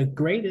 but the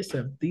greatest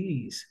of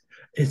these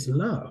is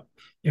love.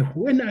 If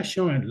we're not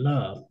showing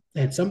love,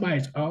 and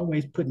somebody's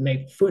always putting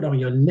their foot on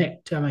your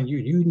neck telling you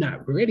you're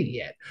not ready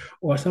yet,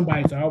 or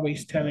somebody's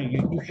always telling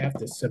you you have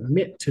to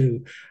submit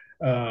to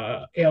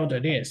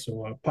elder this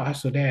or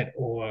apostle that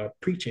or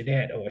preacher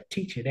that or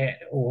teacher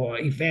that or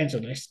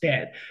evangelist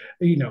that,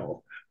 you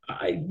know,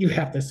 you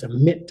have to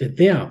submit to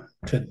them,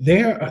 to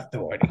their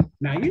authority.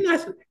 Now,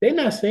 they're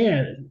not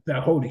saying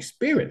the Holy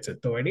Spirit's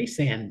authority, they're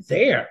saying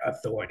their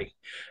authority.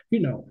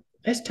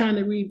 It's time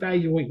to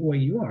reevaluate where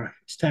you are.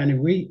 It's time to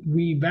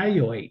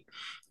reevaluate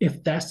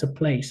if that's the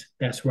place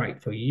that's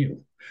right for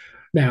you.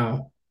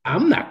 Now,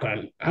 I'm not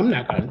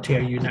gonna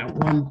tell you not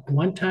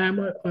one time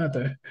or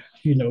other,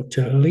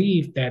 to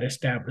leave that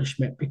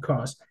establishment,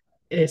 because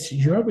it's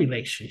your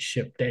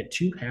relationship that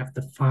you have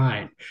to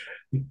find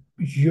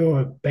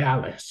your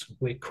balance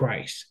with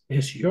Christ.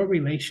 It's your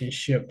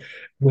relationship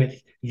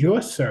with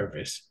your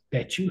service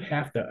that you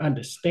have to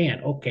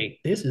understand. Okay,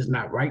 this is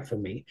not right for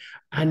me.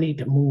 I need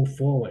to move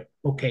forward.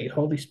 Okay,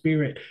 Holy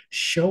Spirit,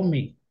 show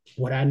me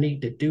what I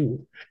need to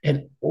do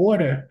in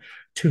order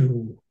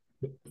to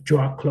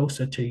draw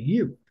closer to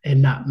you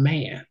and not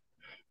man.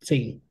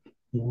 See,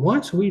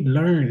 once we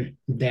learn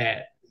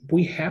that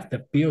we have to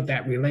build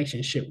that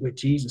relationship with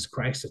Jesus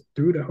Christ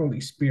through the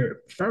Holy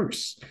Spirit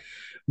first,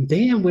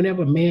 then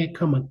whenever man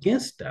come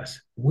against us,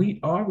 we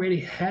already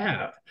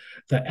have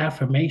the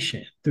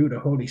affirmation through the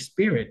Holy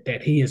Spirit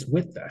that he is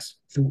with us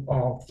through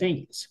all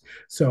things.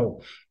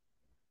 So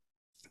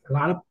a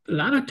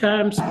lot of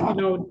times,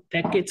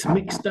 that gets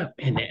mixed up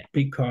in it,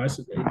 because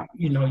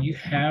you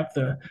have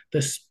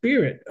the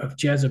spirit of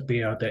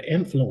Jezebel, the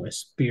influence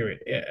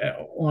spirit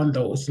on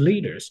those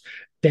leaders,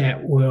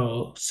 that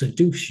will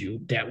seduce you,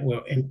 that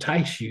will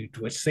entice you,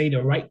 to say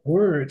the right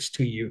words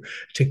to you,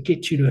 to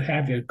get you to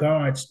have your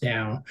guards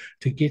down,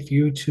 to get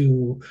you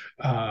to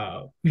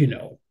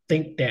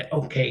think that,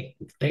 okay,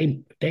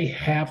 they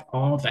have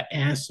all the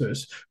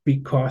answers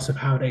because of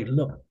how they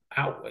look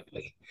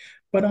outwardly.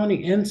 But on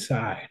the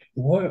inside,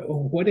 what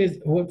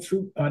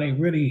fruit are they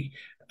really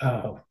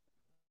uh,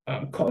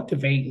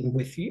 cultivating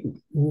with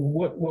you?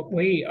 What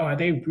way are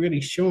they really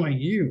showing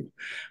you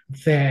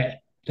that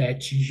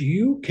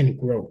you can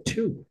grow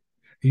too?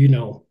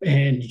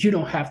 And you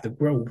don't have to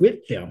grow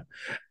with them.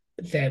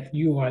 That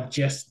you are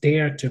just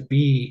there to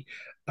be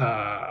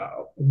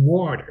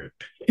watered,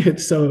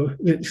 so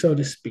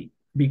to speak,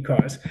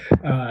 because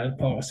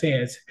Paul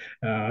says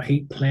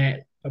he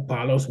plant,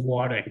 Apollos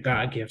water, and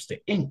God gives the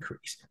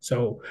increase.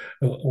 So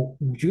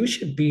you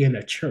should be in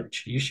a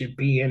church. You should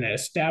be in an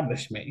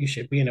establishment. You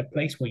should be in a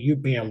place where you're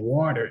being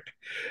watered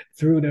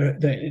through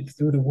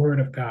the word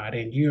of God,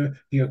 and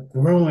you're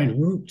growing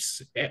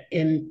roots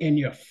in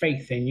your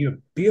faith, and you're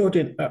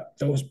building up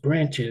those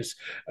branches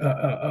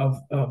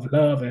of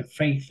love and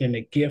faith and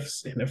the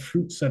gifts and the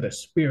fruits of the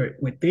spirit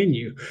within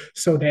you,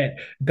 so that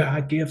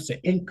God gives the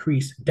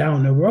increase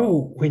down the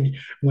road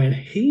when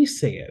he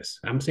says,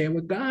 I'm saying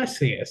what God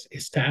says,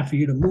 it's time for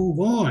you to move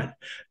on,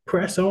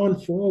 press on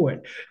forward,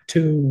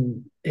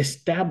 to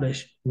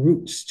establish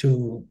roots,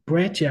 to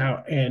branch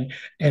out and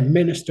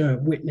minister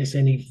and witness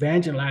and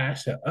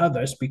evangelize to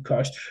others,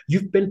 because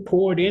you've been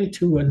poured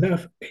into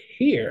enough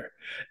here.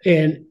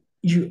 And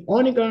you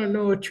only gonna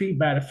know a tree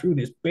by the fruit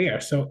is bare.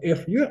 So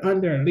if you're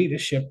under a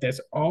leadership that's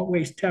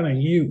always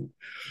telling you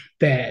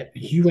that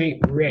you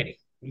ain't ready,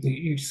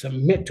 you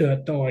submit to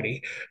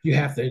authority, you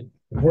have to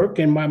work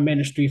in my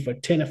ministry for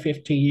 10 or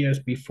 15 years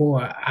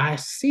before I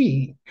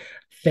see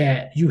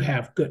that you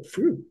have good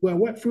fruit. Well,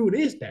 what fruit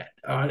is that?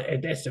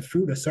 That's the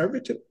fruit of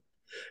servitude.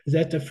 Is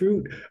that the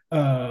fruit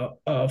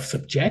of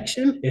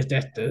subjection? Is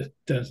that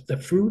the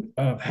fruit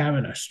of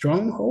having a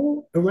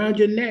stronghold around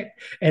your neck?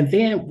 And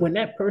then when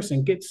that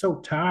person gets so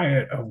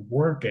tired of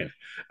working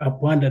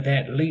up under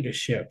that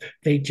leadership,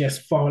 they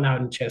just fall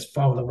out and just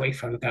fall away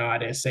from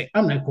God and say,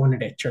 I'm not going to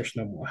that church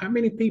no more. How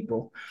many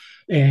people?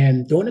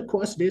 And during the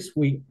course of this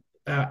week,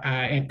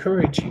 I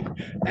encourage you,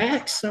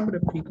 ask some of the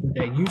people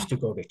that used to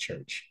go to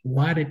church,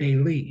 why did they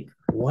leave?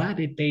 Why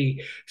did they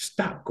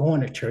stop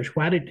going to church?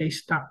 Why did they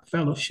stop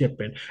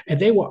fellowshipping? And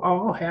they will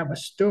all have a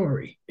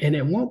story, and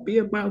it won't be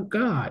about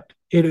God.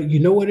 You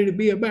know what it'll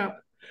be about?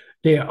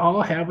 They'll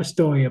all have a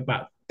story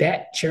about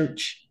that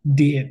church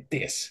did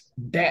this,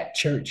 that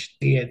church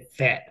did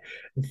that,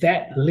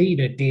 that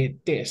leader did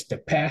this, the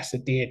pastor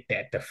did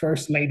that, the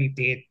first lady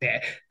did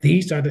that.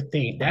 These are the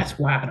things. That's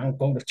why I don't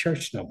go to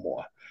church no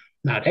more.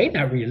 Now, they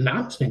not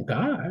renouncing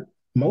God.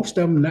 Most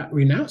of them not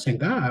renouncing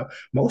God.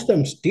 Most of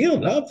them still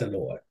love the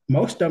Lord.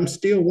 Most of them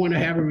still want to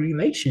have a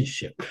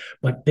relationship,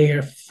 but they're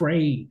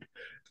afraid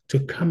to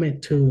come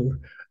into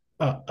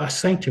a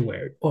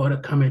sanctuary or to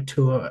come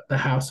into the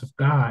house of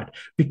God,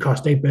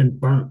 because they've been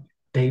burnt.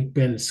 They've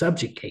been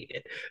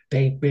subjugated.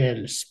 They've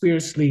been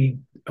spiritually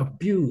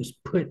abused,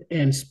 put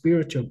in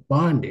spiritual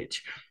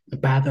bondage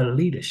by the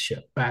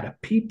leadership, by the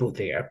people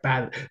there,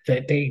 by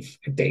that they've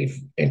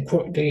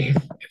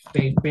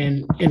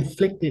been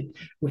inflicted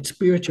with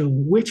spiritual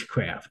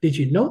witchcraft. Did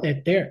you know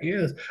that there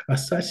is a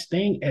such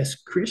thing as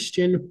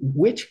Christian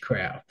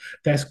witchcraft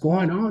that's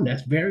going on,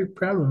 that's very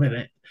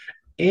prevalent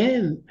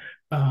in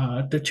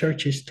the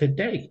churches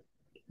today?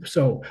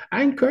 So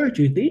I encourage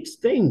you, these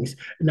things.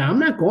 Now, I'm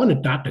not going to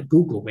Dr.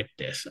 Google with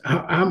this.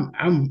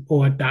 I'm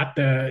or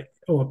Dr.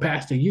 or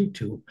Pastor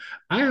YouTube.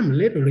 I am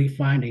literally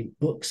finding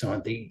books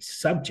on these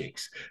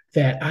subjects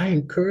that I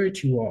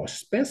encourage you all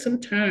spend some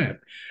time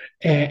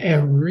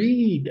and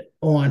read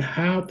on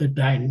how the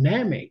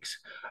dynamics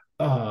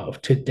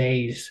of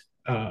today's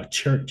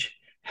church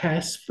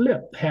has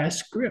flipped, has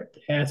script,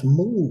 has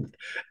moved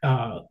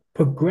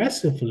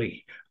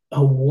progressively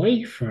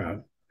away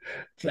from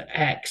the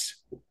Acts,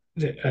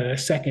 the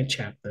second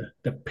chapter,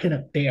 the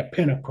day of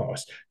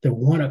Pentecost, the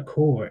one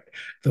accord,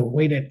 the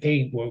way that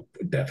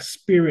the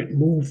Spirit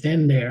moved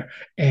in there,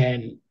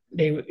 and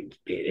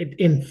it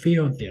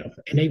infilled them,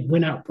 and they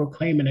went out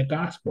proclaiming the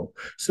gospel.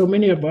 So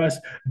many of us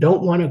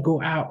don't want to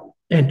go out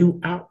and do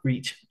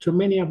outreach. So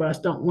many of us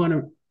don't want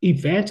to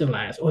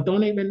evangelize or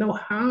don't even know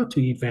how to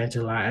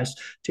evangelize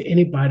to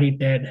anybody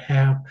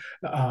that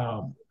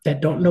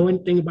don't know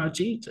anything about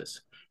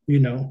Jesus.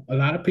 A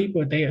lot of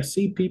people, they'll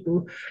see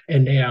people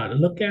and they'll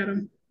look at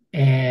them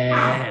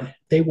and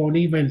they won't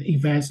even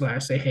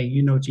evangelize, say, hey,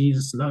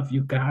 Jesus loves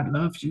you. God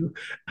loves you.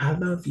 I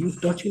love you.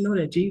 Don't you know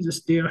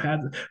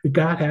that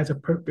God has a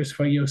purpose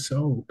for your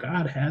soul?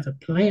 God has a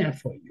plan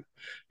for you.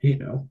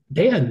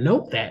 They'll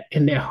know that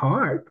in their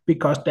heart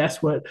because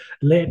that's what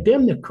led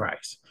them to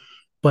Christ.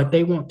 But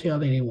they won't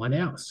tell anyone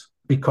else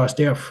because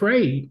they're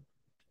afraid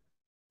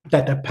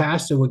that the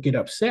pastor will get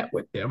upset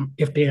with them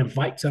if they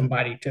invite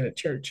somebody to the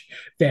church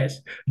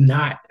that's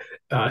not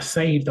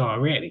saved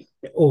already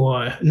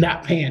or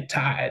not paying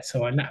tithes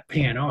or not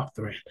paying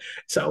offering.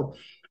 So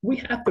we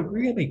have to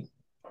really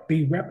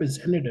be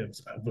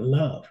representatives of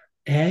love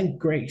and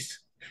grace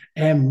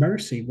and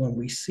mercy when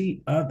we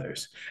see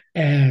others.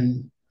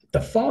 And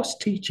the false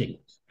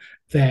teachings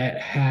that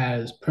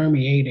has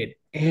permeated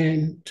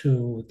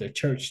into the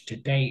church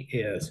today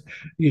is,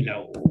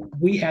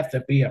 we have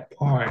to be a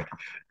part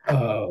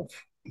of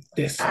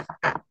this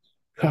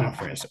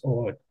conference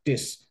or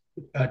this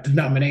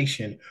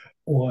denomination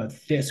or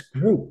this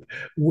group,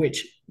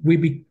 which we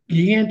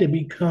began to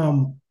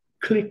become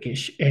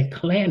cliquish and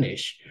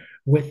clannish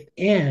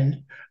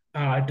within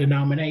our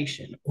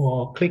denomination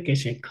or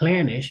cliquish and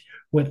clannish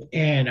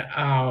within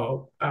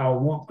our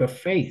walk of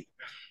faith.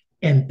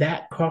 And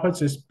that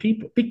causes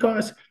people,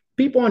 because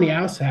people on the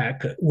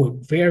outside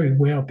would very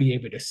well be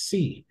able to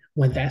see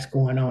when that's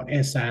going on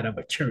inside of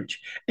a church.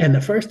 And the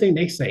first thing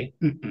they say,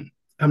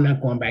 I'm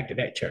not going back to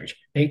that church.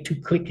 They too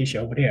cliquish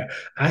over there.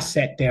 I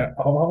sat there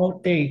all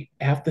day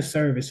after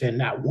service and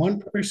not one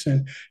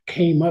person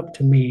came up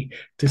to me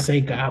to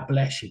say, God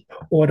bless you.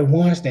 Or the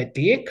ones that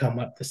did come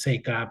up to say,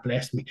 God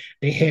bless me,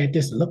 they had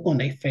this look on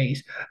their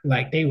face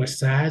like they were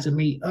sizing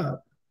me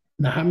up.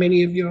 Now, how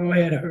many of y'all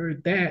had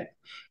heard that?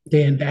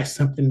 Then that's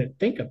something to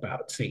think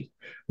about. See,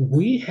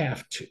 we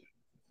have to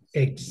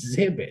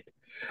exhibit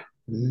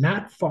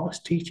not false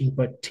teaching,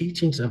 but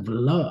teachings of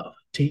love,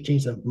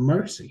 teachings of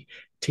mercy,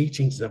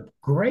 teachings of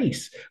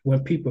grace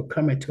when people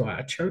come into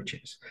our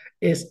churches.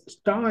 It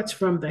starts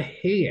from the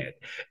head.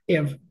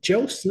 If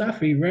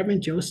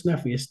Reverend Joe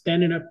Snuffy is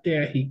standing up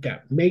there, he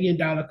got $1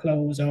 million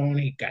clothes on,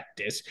 he got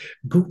this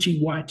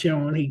Gucci watch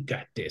on, he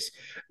got this,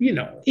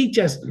 he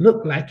just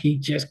looked like he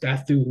just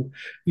got through,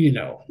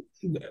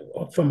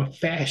 from a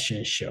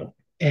fashion show.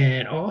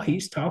 And all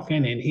he's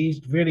talking, and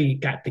he's really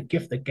got the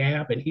gift of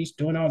gab, and he's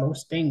doing all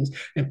those things,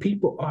 and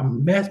people are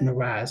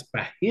mesmerized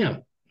by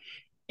him,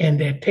 and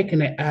they're taking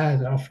their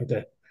eyes off of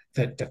the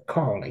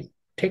calling,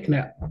 taking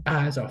their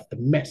eyes off the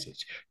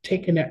message,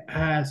 taking their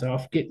eyes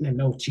off getting to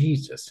know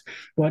Jesus.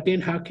 Well,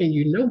 then how can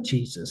you know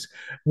Jesus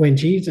when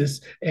Jesus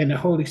and the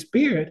Holy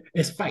Spirit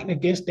is fighting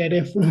against that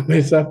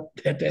influence of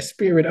that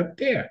spirit up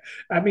there?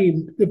 I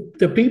mean,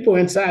 the people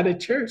inside the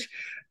church,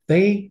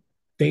 they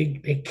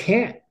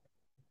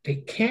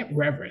can't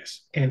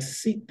reverence and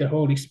seek the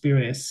Holy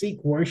Spirit and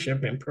seek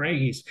worship and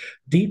praise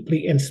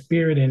deeply in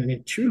spirit and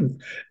in truth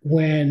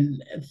when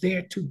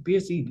they're too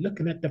busy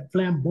looking at the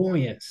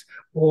flamboyance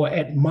or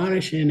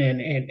admonishing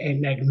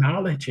and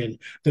acknowledging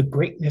the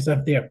greatness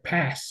of their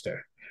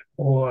pastor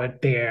or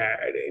their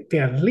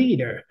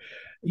leader.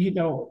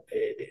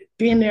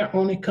 Then they're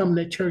only coming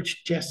to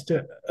church just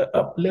to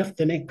uplift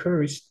and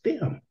encourage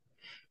them.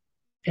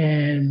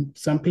 And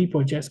some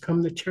people just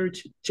come to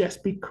church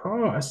just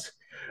because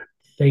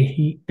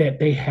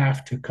they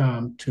have to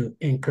come to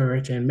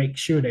encourage and make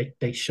sure that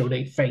they show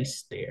their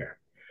face there.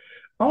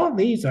 All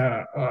these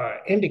are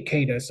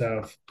indicators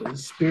of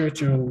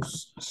spiritual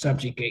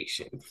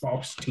subjugation,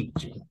 false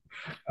teaching,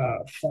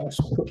 false,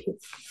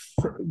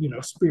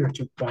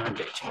 spiritual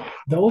bondage.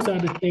 Those are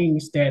the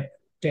things that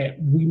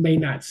we may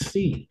not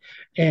see,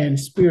 and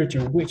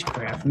spiritual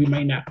witchcraft we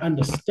may not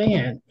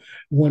understand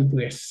when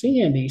we're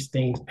seeing these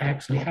things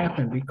actually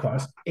happen,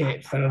 because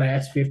for the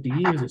last 50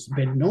 years it's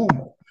been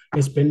normal.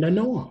 It's been the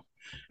norm.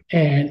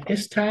 And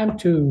it's time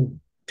to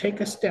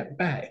take a step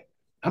back.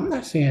 I'm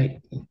not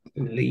saying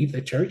leave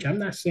the church. I'm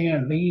not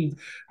saying leave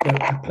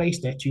the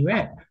place that you're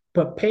at,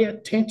 but pay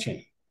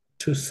attention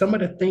to some of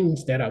the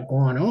things that are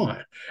going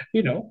on.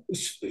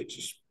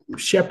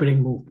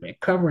 Shepherding movement,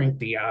 covering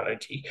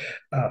theology,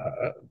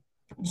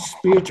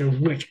 spiritual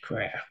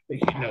witchcraft,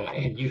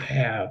 and you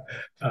have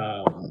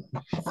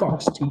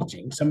false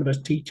teaching. Some of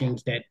those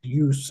teachings that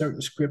use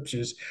certain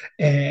scriptures,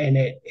 and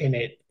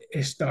it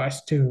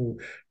starts to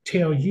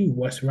tell you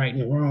what's right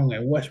and wrong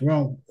and what's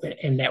wrong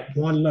in that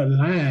one little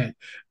line,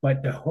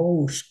 but the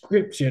whole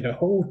scripture, the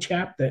whole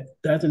chapter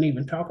doesn't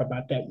even talk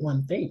about that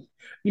one thing.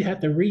 You have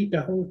to read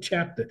the whole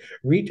chapter,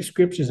 read the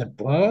scriptures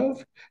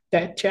above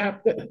that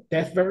chapter,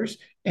 that verse,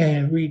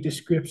 and read the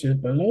scriptures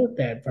below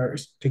that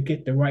verse to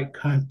get the right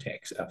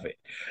context of it.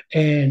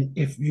 And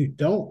if you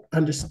don't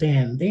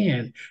understand,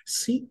 then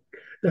seek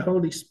the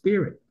Holy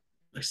Spirit,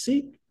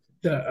 seek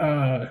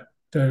the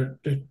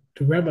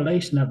the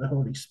revelation of the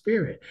Holy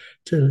Spirit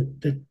to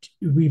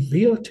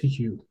reveal to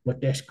you what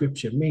that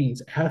scripture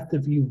means after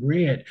you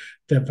read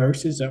the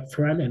verses up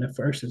front and the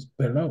verses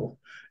below.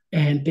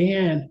 And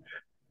then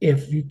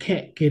if you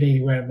can't get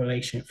any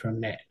revelation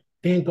from that,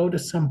 then go to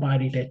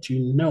somebody that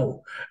you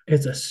know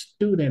is a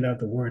student of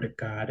the Word of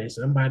God, is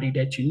somebody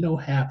that you know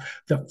have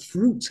the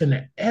fruits and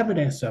the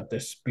evidence of the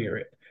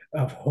Spirit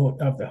of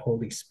the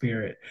Holy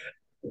Spirit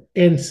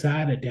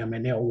inside of them,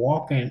 and they're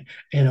walking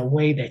in a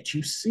way that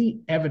you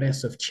see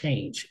evidence of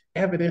change,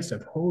 evidence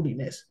of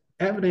holiness,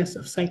 evidence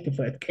of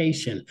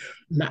sanctification.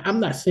 Now, I'm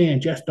not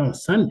saying just on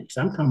Sundays.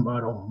 I'm talking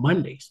about on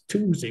Mondays,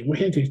 Tuesday,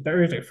 Wednesday,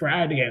 Thursday,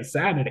 Friday, and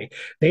Saturday.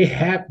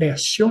 They're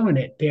showing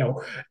it.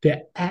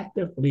 They're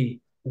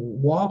actively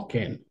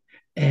walking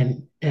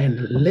and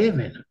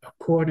living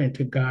according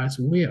to God's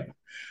will.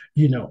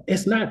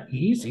 It's not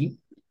easy.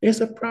 It's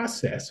a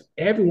process.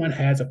 Everyone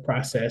has a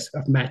process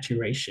of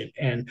maturation,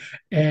 and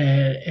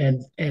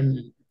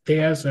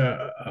there's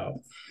a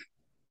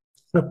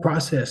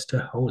process to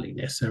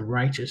holiness and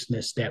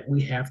righteousness that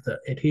we have to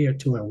adhere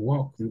to and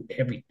walk through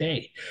every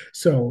day.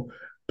 So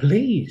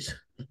please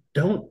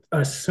don't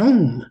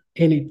assume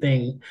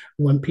anything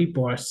when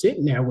people are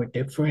sitting there with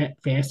their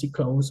fancy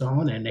clothes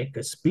on and they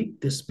could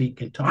speak to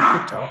speak and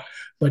talk to talk,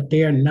 but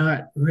they're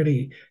not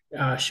really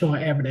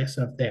showing evidence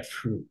of that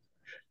fruit.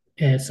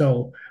 And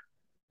so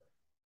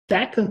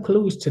that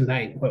concludes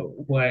tonight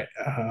what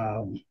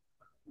I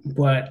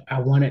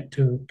wanted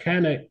to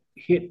kind of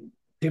hit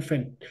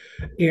different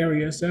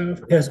areas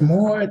of. There's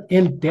more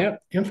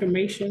in-depth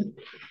information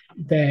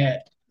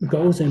that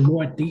goes in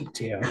more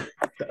detail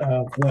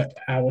of what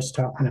I was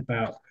talking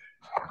about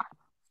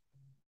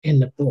in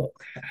the book.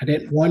 I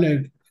didn't want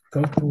to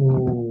go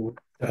through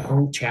the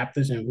whole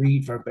chapters and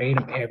read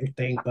verbatim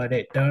everything, but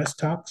it does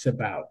talks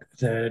about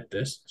the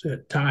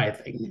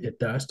tithing. It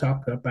does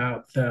talk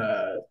about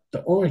the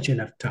origin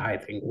of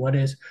tithing. What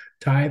is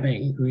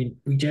tithing?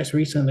 We just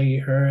recently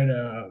heard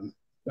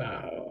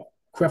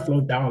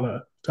Creflo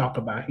Dollar talk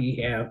about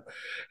he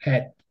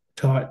had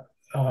taught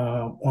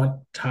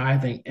on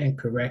tithing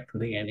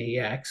incorrectly, and he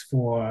asked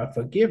for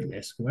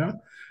forgiveness.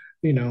 Well,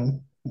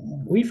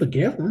 we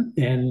forgive them,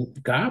 and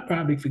God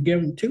probably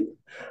forgive them too,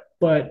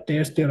 but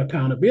there's still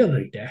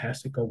accountability that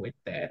has to go with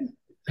that.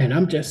 And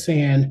I'm just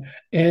saying,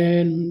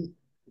 in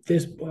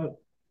this book,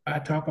 I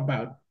talk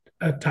about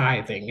a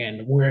tithing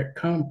and where it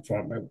comes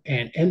from,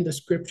 and in the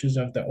scriptures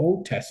of the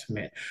Old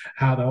Testament,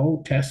 how the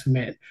Old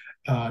Testament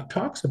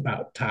talks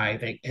about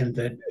tithing and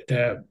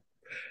the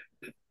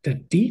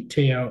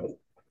detailed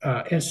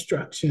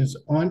instructions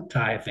on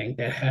tithing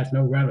that has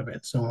no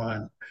relevance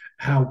on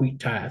how we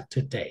tithe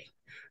today.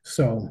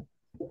 So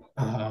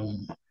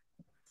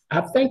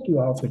I thank you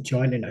all for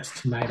joining us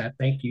tonight. I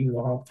thank you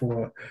all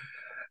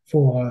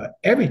for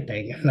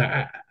everything.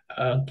 And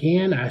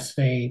again, I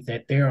say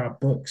that there are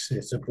books.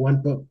 It's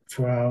one book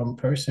from a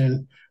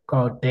person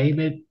called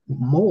David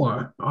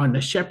Moore on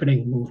the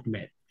shepherding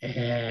movement,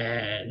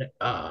 and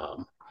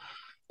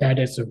that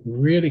is a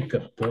really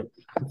good book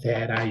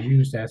that I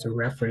use as a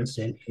reference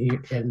in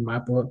my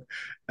book.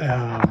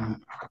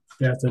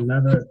 There's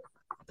another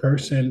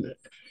person.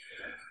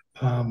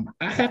 I'll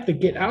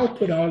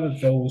put all of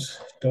those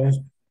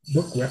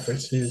book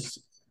references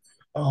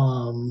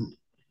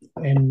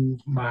in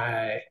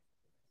my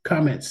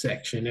comment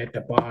section at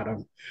the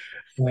bottom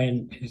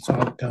when it's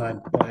all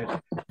done.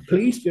 But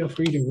please feel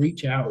free to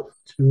reach out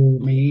to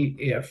me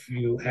if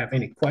you have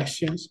any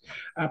questions.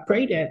 I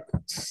pray that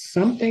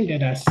something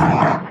that I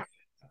say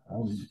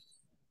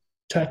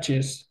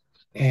touches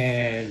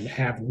and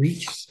have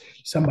reached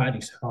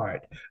somebody's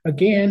heart.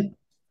 Again,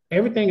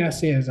 everything I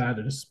say is out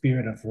of the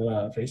spirit of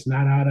love. It's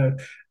not out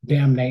of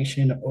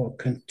damnation or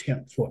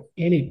contempt for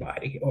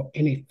anybody or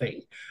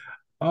anything.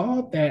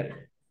 All that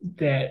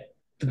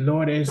the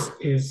Lord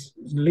is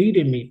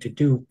leading me to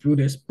do through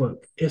this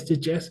book is to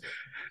just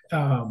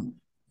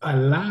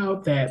allow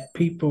that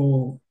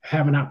people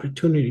have an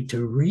opportunity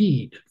to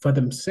read for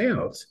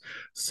themselves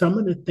some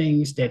of the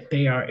things that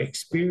they are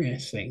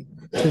experiencing,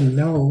 to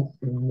know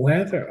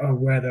whether or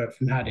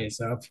not it's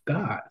of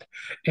God.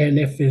 And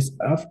if it's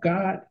of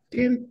God,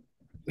 then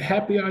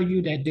happy are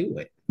you that do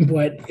it.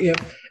 But if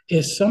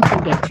it's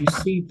something that you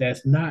see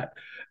that's not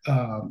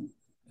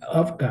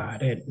of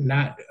God and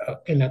not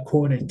in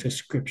according to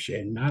scripture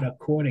and not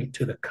according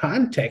to the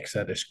context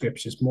of the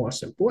scriptures,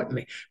 most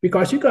importantly,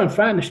 because you're going to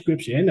find the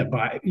scripture in the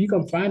Bible. You're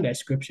going to find that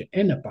scripture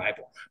in the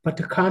Bible, but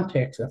the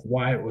context of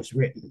why it was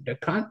written, the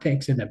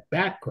context in the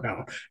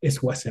background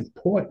is what's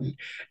important.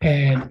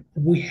 And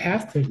we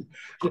have to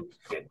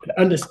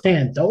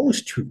understand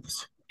those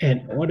truths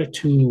in order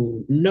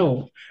to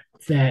know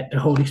that the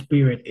Holy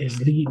Spirit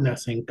is leading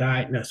us and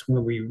guiding us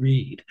when we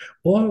read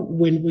or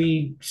when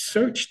we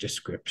search the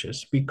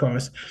scriptures,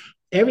 because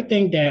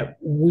everything that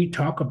we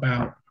talk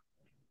about,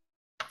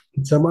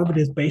 some of it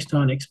is based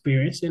on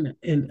experience, and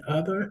in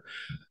other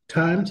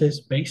times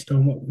it's based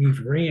on what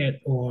we've read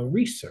or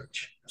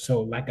research.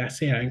 So, like I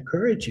said, I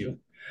encourage you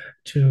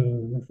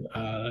to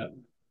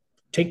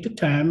take the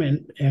time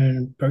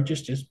and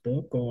purchase this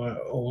book,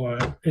 or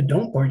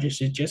don't purchase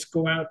it, just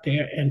go out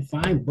there and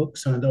find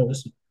books on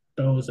those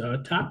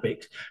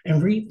topics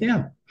and read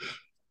them,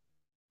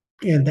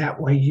 and that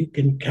way you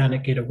can kind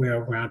of get a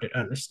well-rounded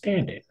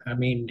understanding. I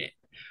mean,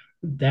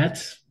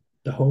 that's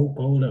the whole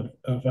goal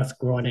of us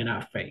growing in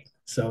our faith.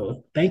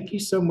 So thank you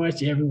so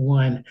much,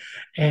 everyone,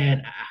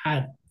 and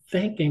I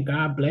thank and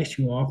God bless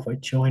you all for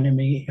joining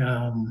me.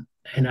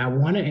 And I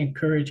want to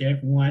encourage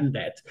everyone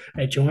that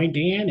joined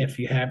in. If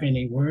you have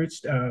any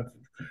words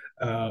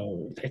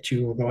that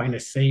you were going to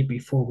say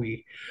before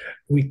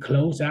we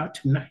close out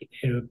tonight,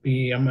 it'll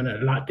be, I'm going to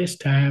allot this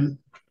time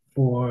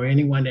for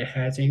anyone that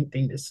has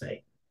anything to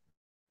say.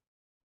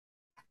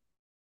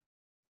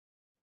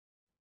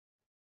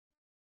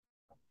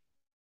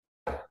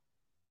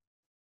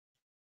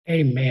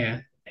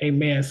 Amen.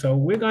 Amen. So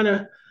we're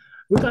gonna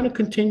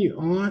continue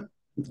on,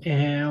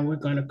 and we're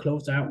gonna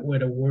close out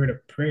with a word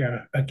of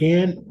prayer.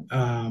 Again,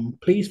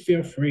 please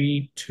feel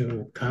free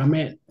to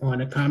comment on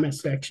the comment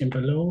section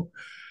below,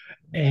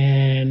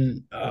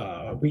 and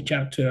reach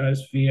out to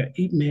us via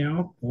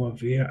email or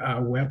via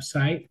our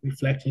website,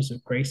 Reflections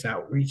of Grace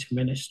Outreach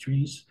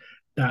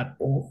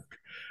Ministries.org,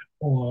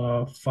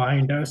 or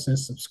find us and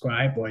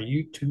subscribe on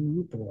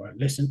YouTube, or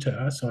listen to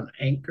us on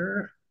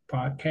Anchor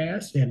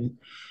podcast. And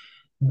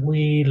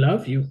we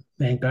love you,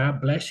 and God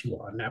bless you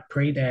all. And I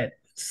pray that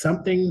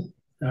something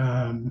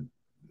kind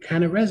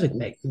of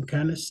resonates and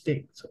kind of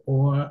sticks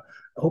or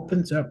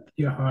opens up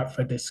your heart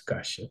for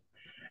discussion.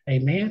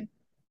 Amen.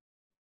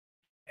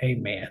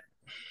 Amen.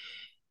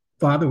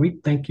 Father, we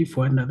thank you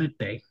for another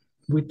day.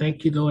 We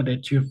thank you, Lord,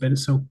 that you've been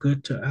so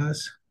good to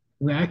us.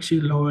 We ask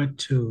you, Lord,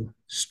 to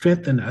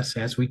strengthen us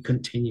as we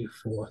continue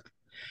forth.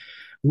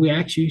 We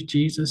ask you,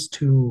 Jesus,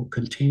 to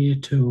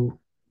continue to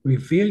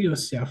reveal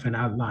yourself in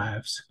our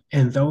lives,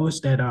 and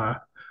those that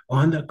are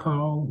on the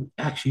call, we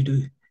ask you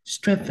to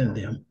strengthen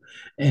them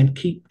and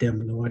keep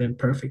them, Lord, in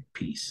perfect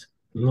peace.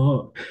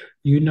 Lord,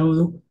 you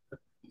know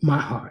my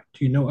heart,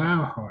 you know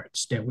our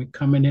hearts, that we're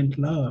coming in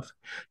love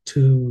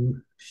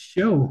to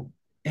show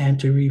and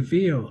to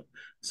reveal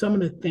some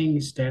of the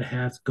things that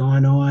has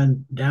gone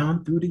on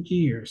down through the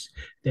years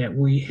that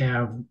we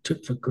have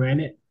took for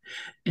granted.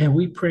 And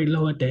we pray,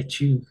 Lord, that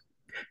you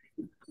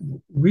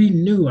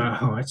renew our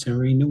hearts and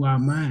renew our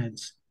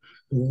minds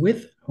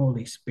with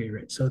Holy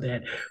Spirit, so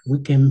that we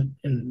can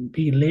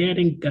be led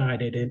and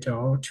guided into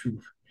all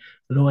truth.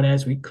 Lord,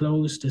 as we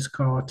close this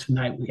call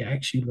tonight, we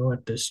ask you,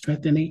 Lord, to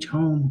strengthen each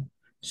home,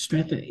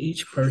 strengthen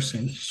each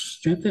person,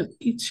 strengthen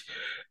each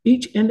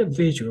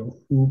individual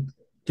who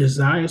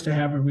desires to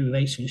have a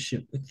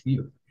relationship with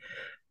you,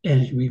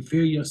 and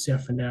reveal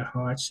yourself in their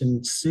hearts,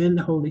 and send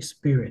the Holy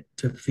Spirit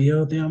to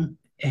fill them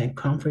and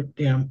comfort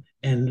them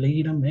and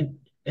lead them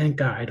and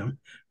guide them.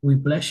 We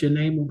bless your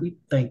name and we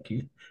thank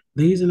you.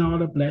 These and all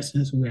the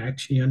blessings we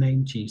ask in your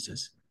name,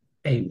 Jesus.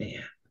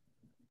 Amen.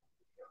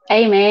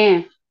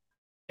 Amen.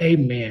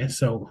 Amen.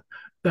 So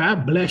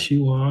God bless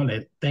you all,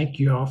 and thank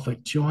you all for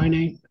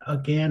joining.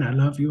 Again, I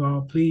love you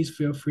all. Please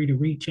feel free to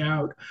reach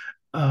out.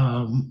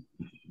 Um,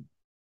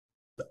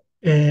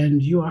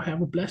 and you all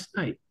have a blessed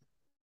night.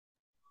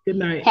 Good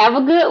night. Have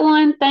a good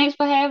one. Thanks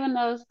for having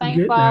us. Thanks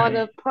for Good all night.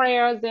 the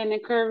prayers and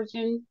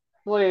encouraging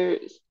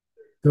words.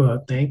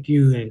 Well, thank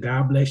you, and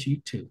God bless you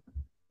too.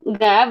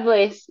 God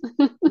bless.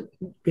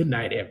 Good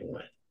night,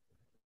 everyone.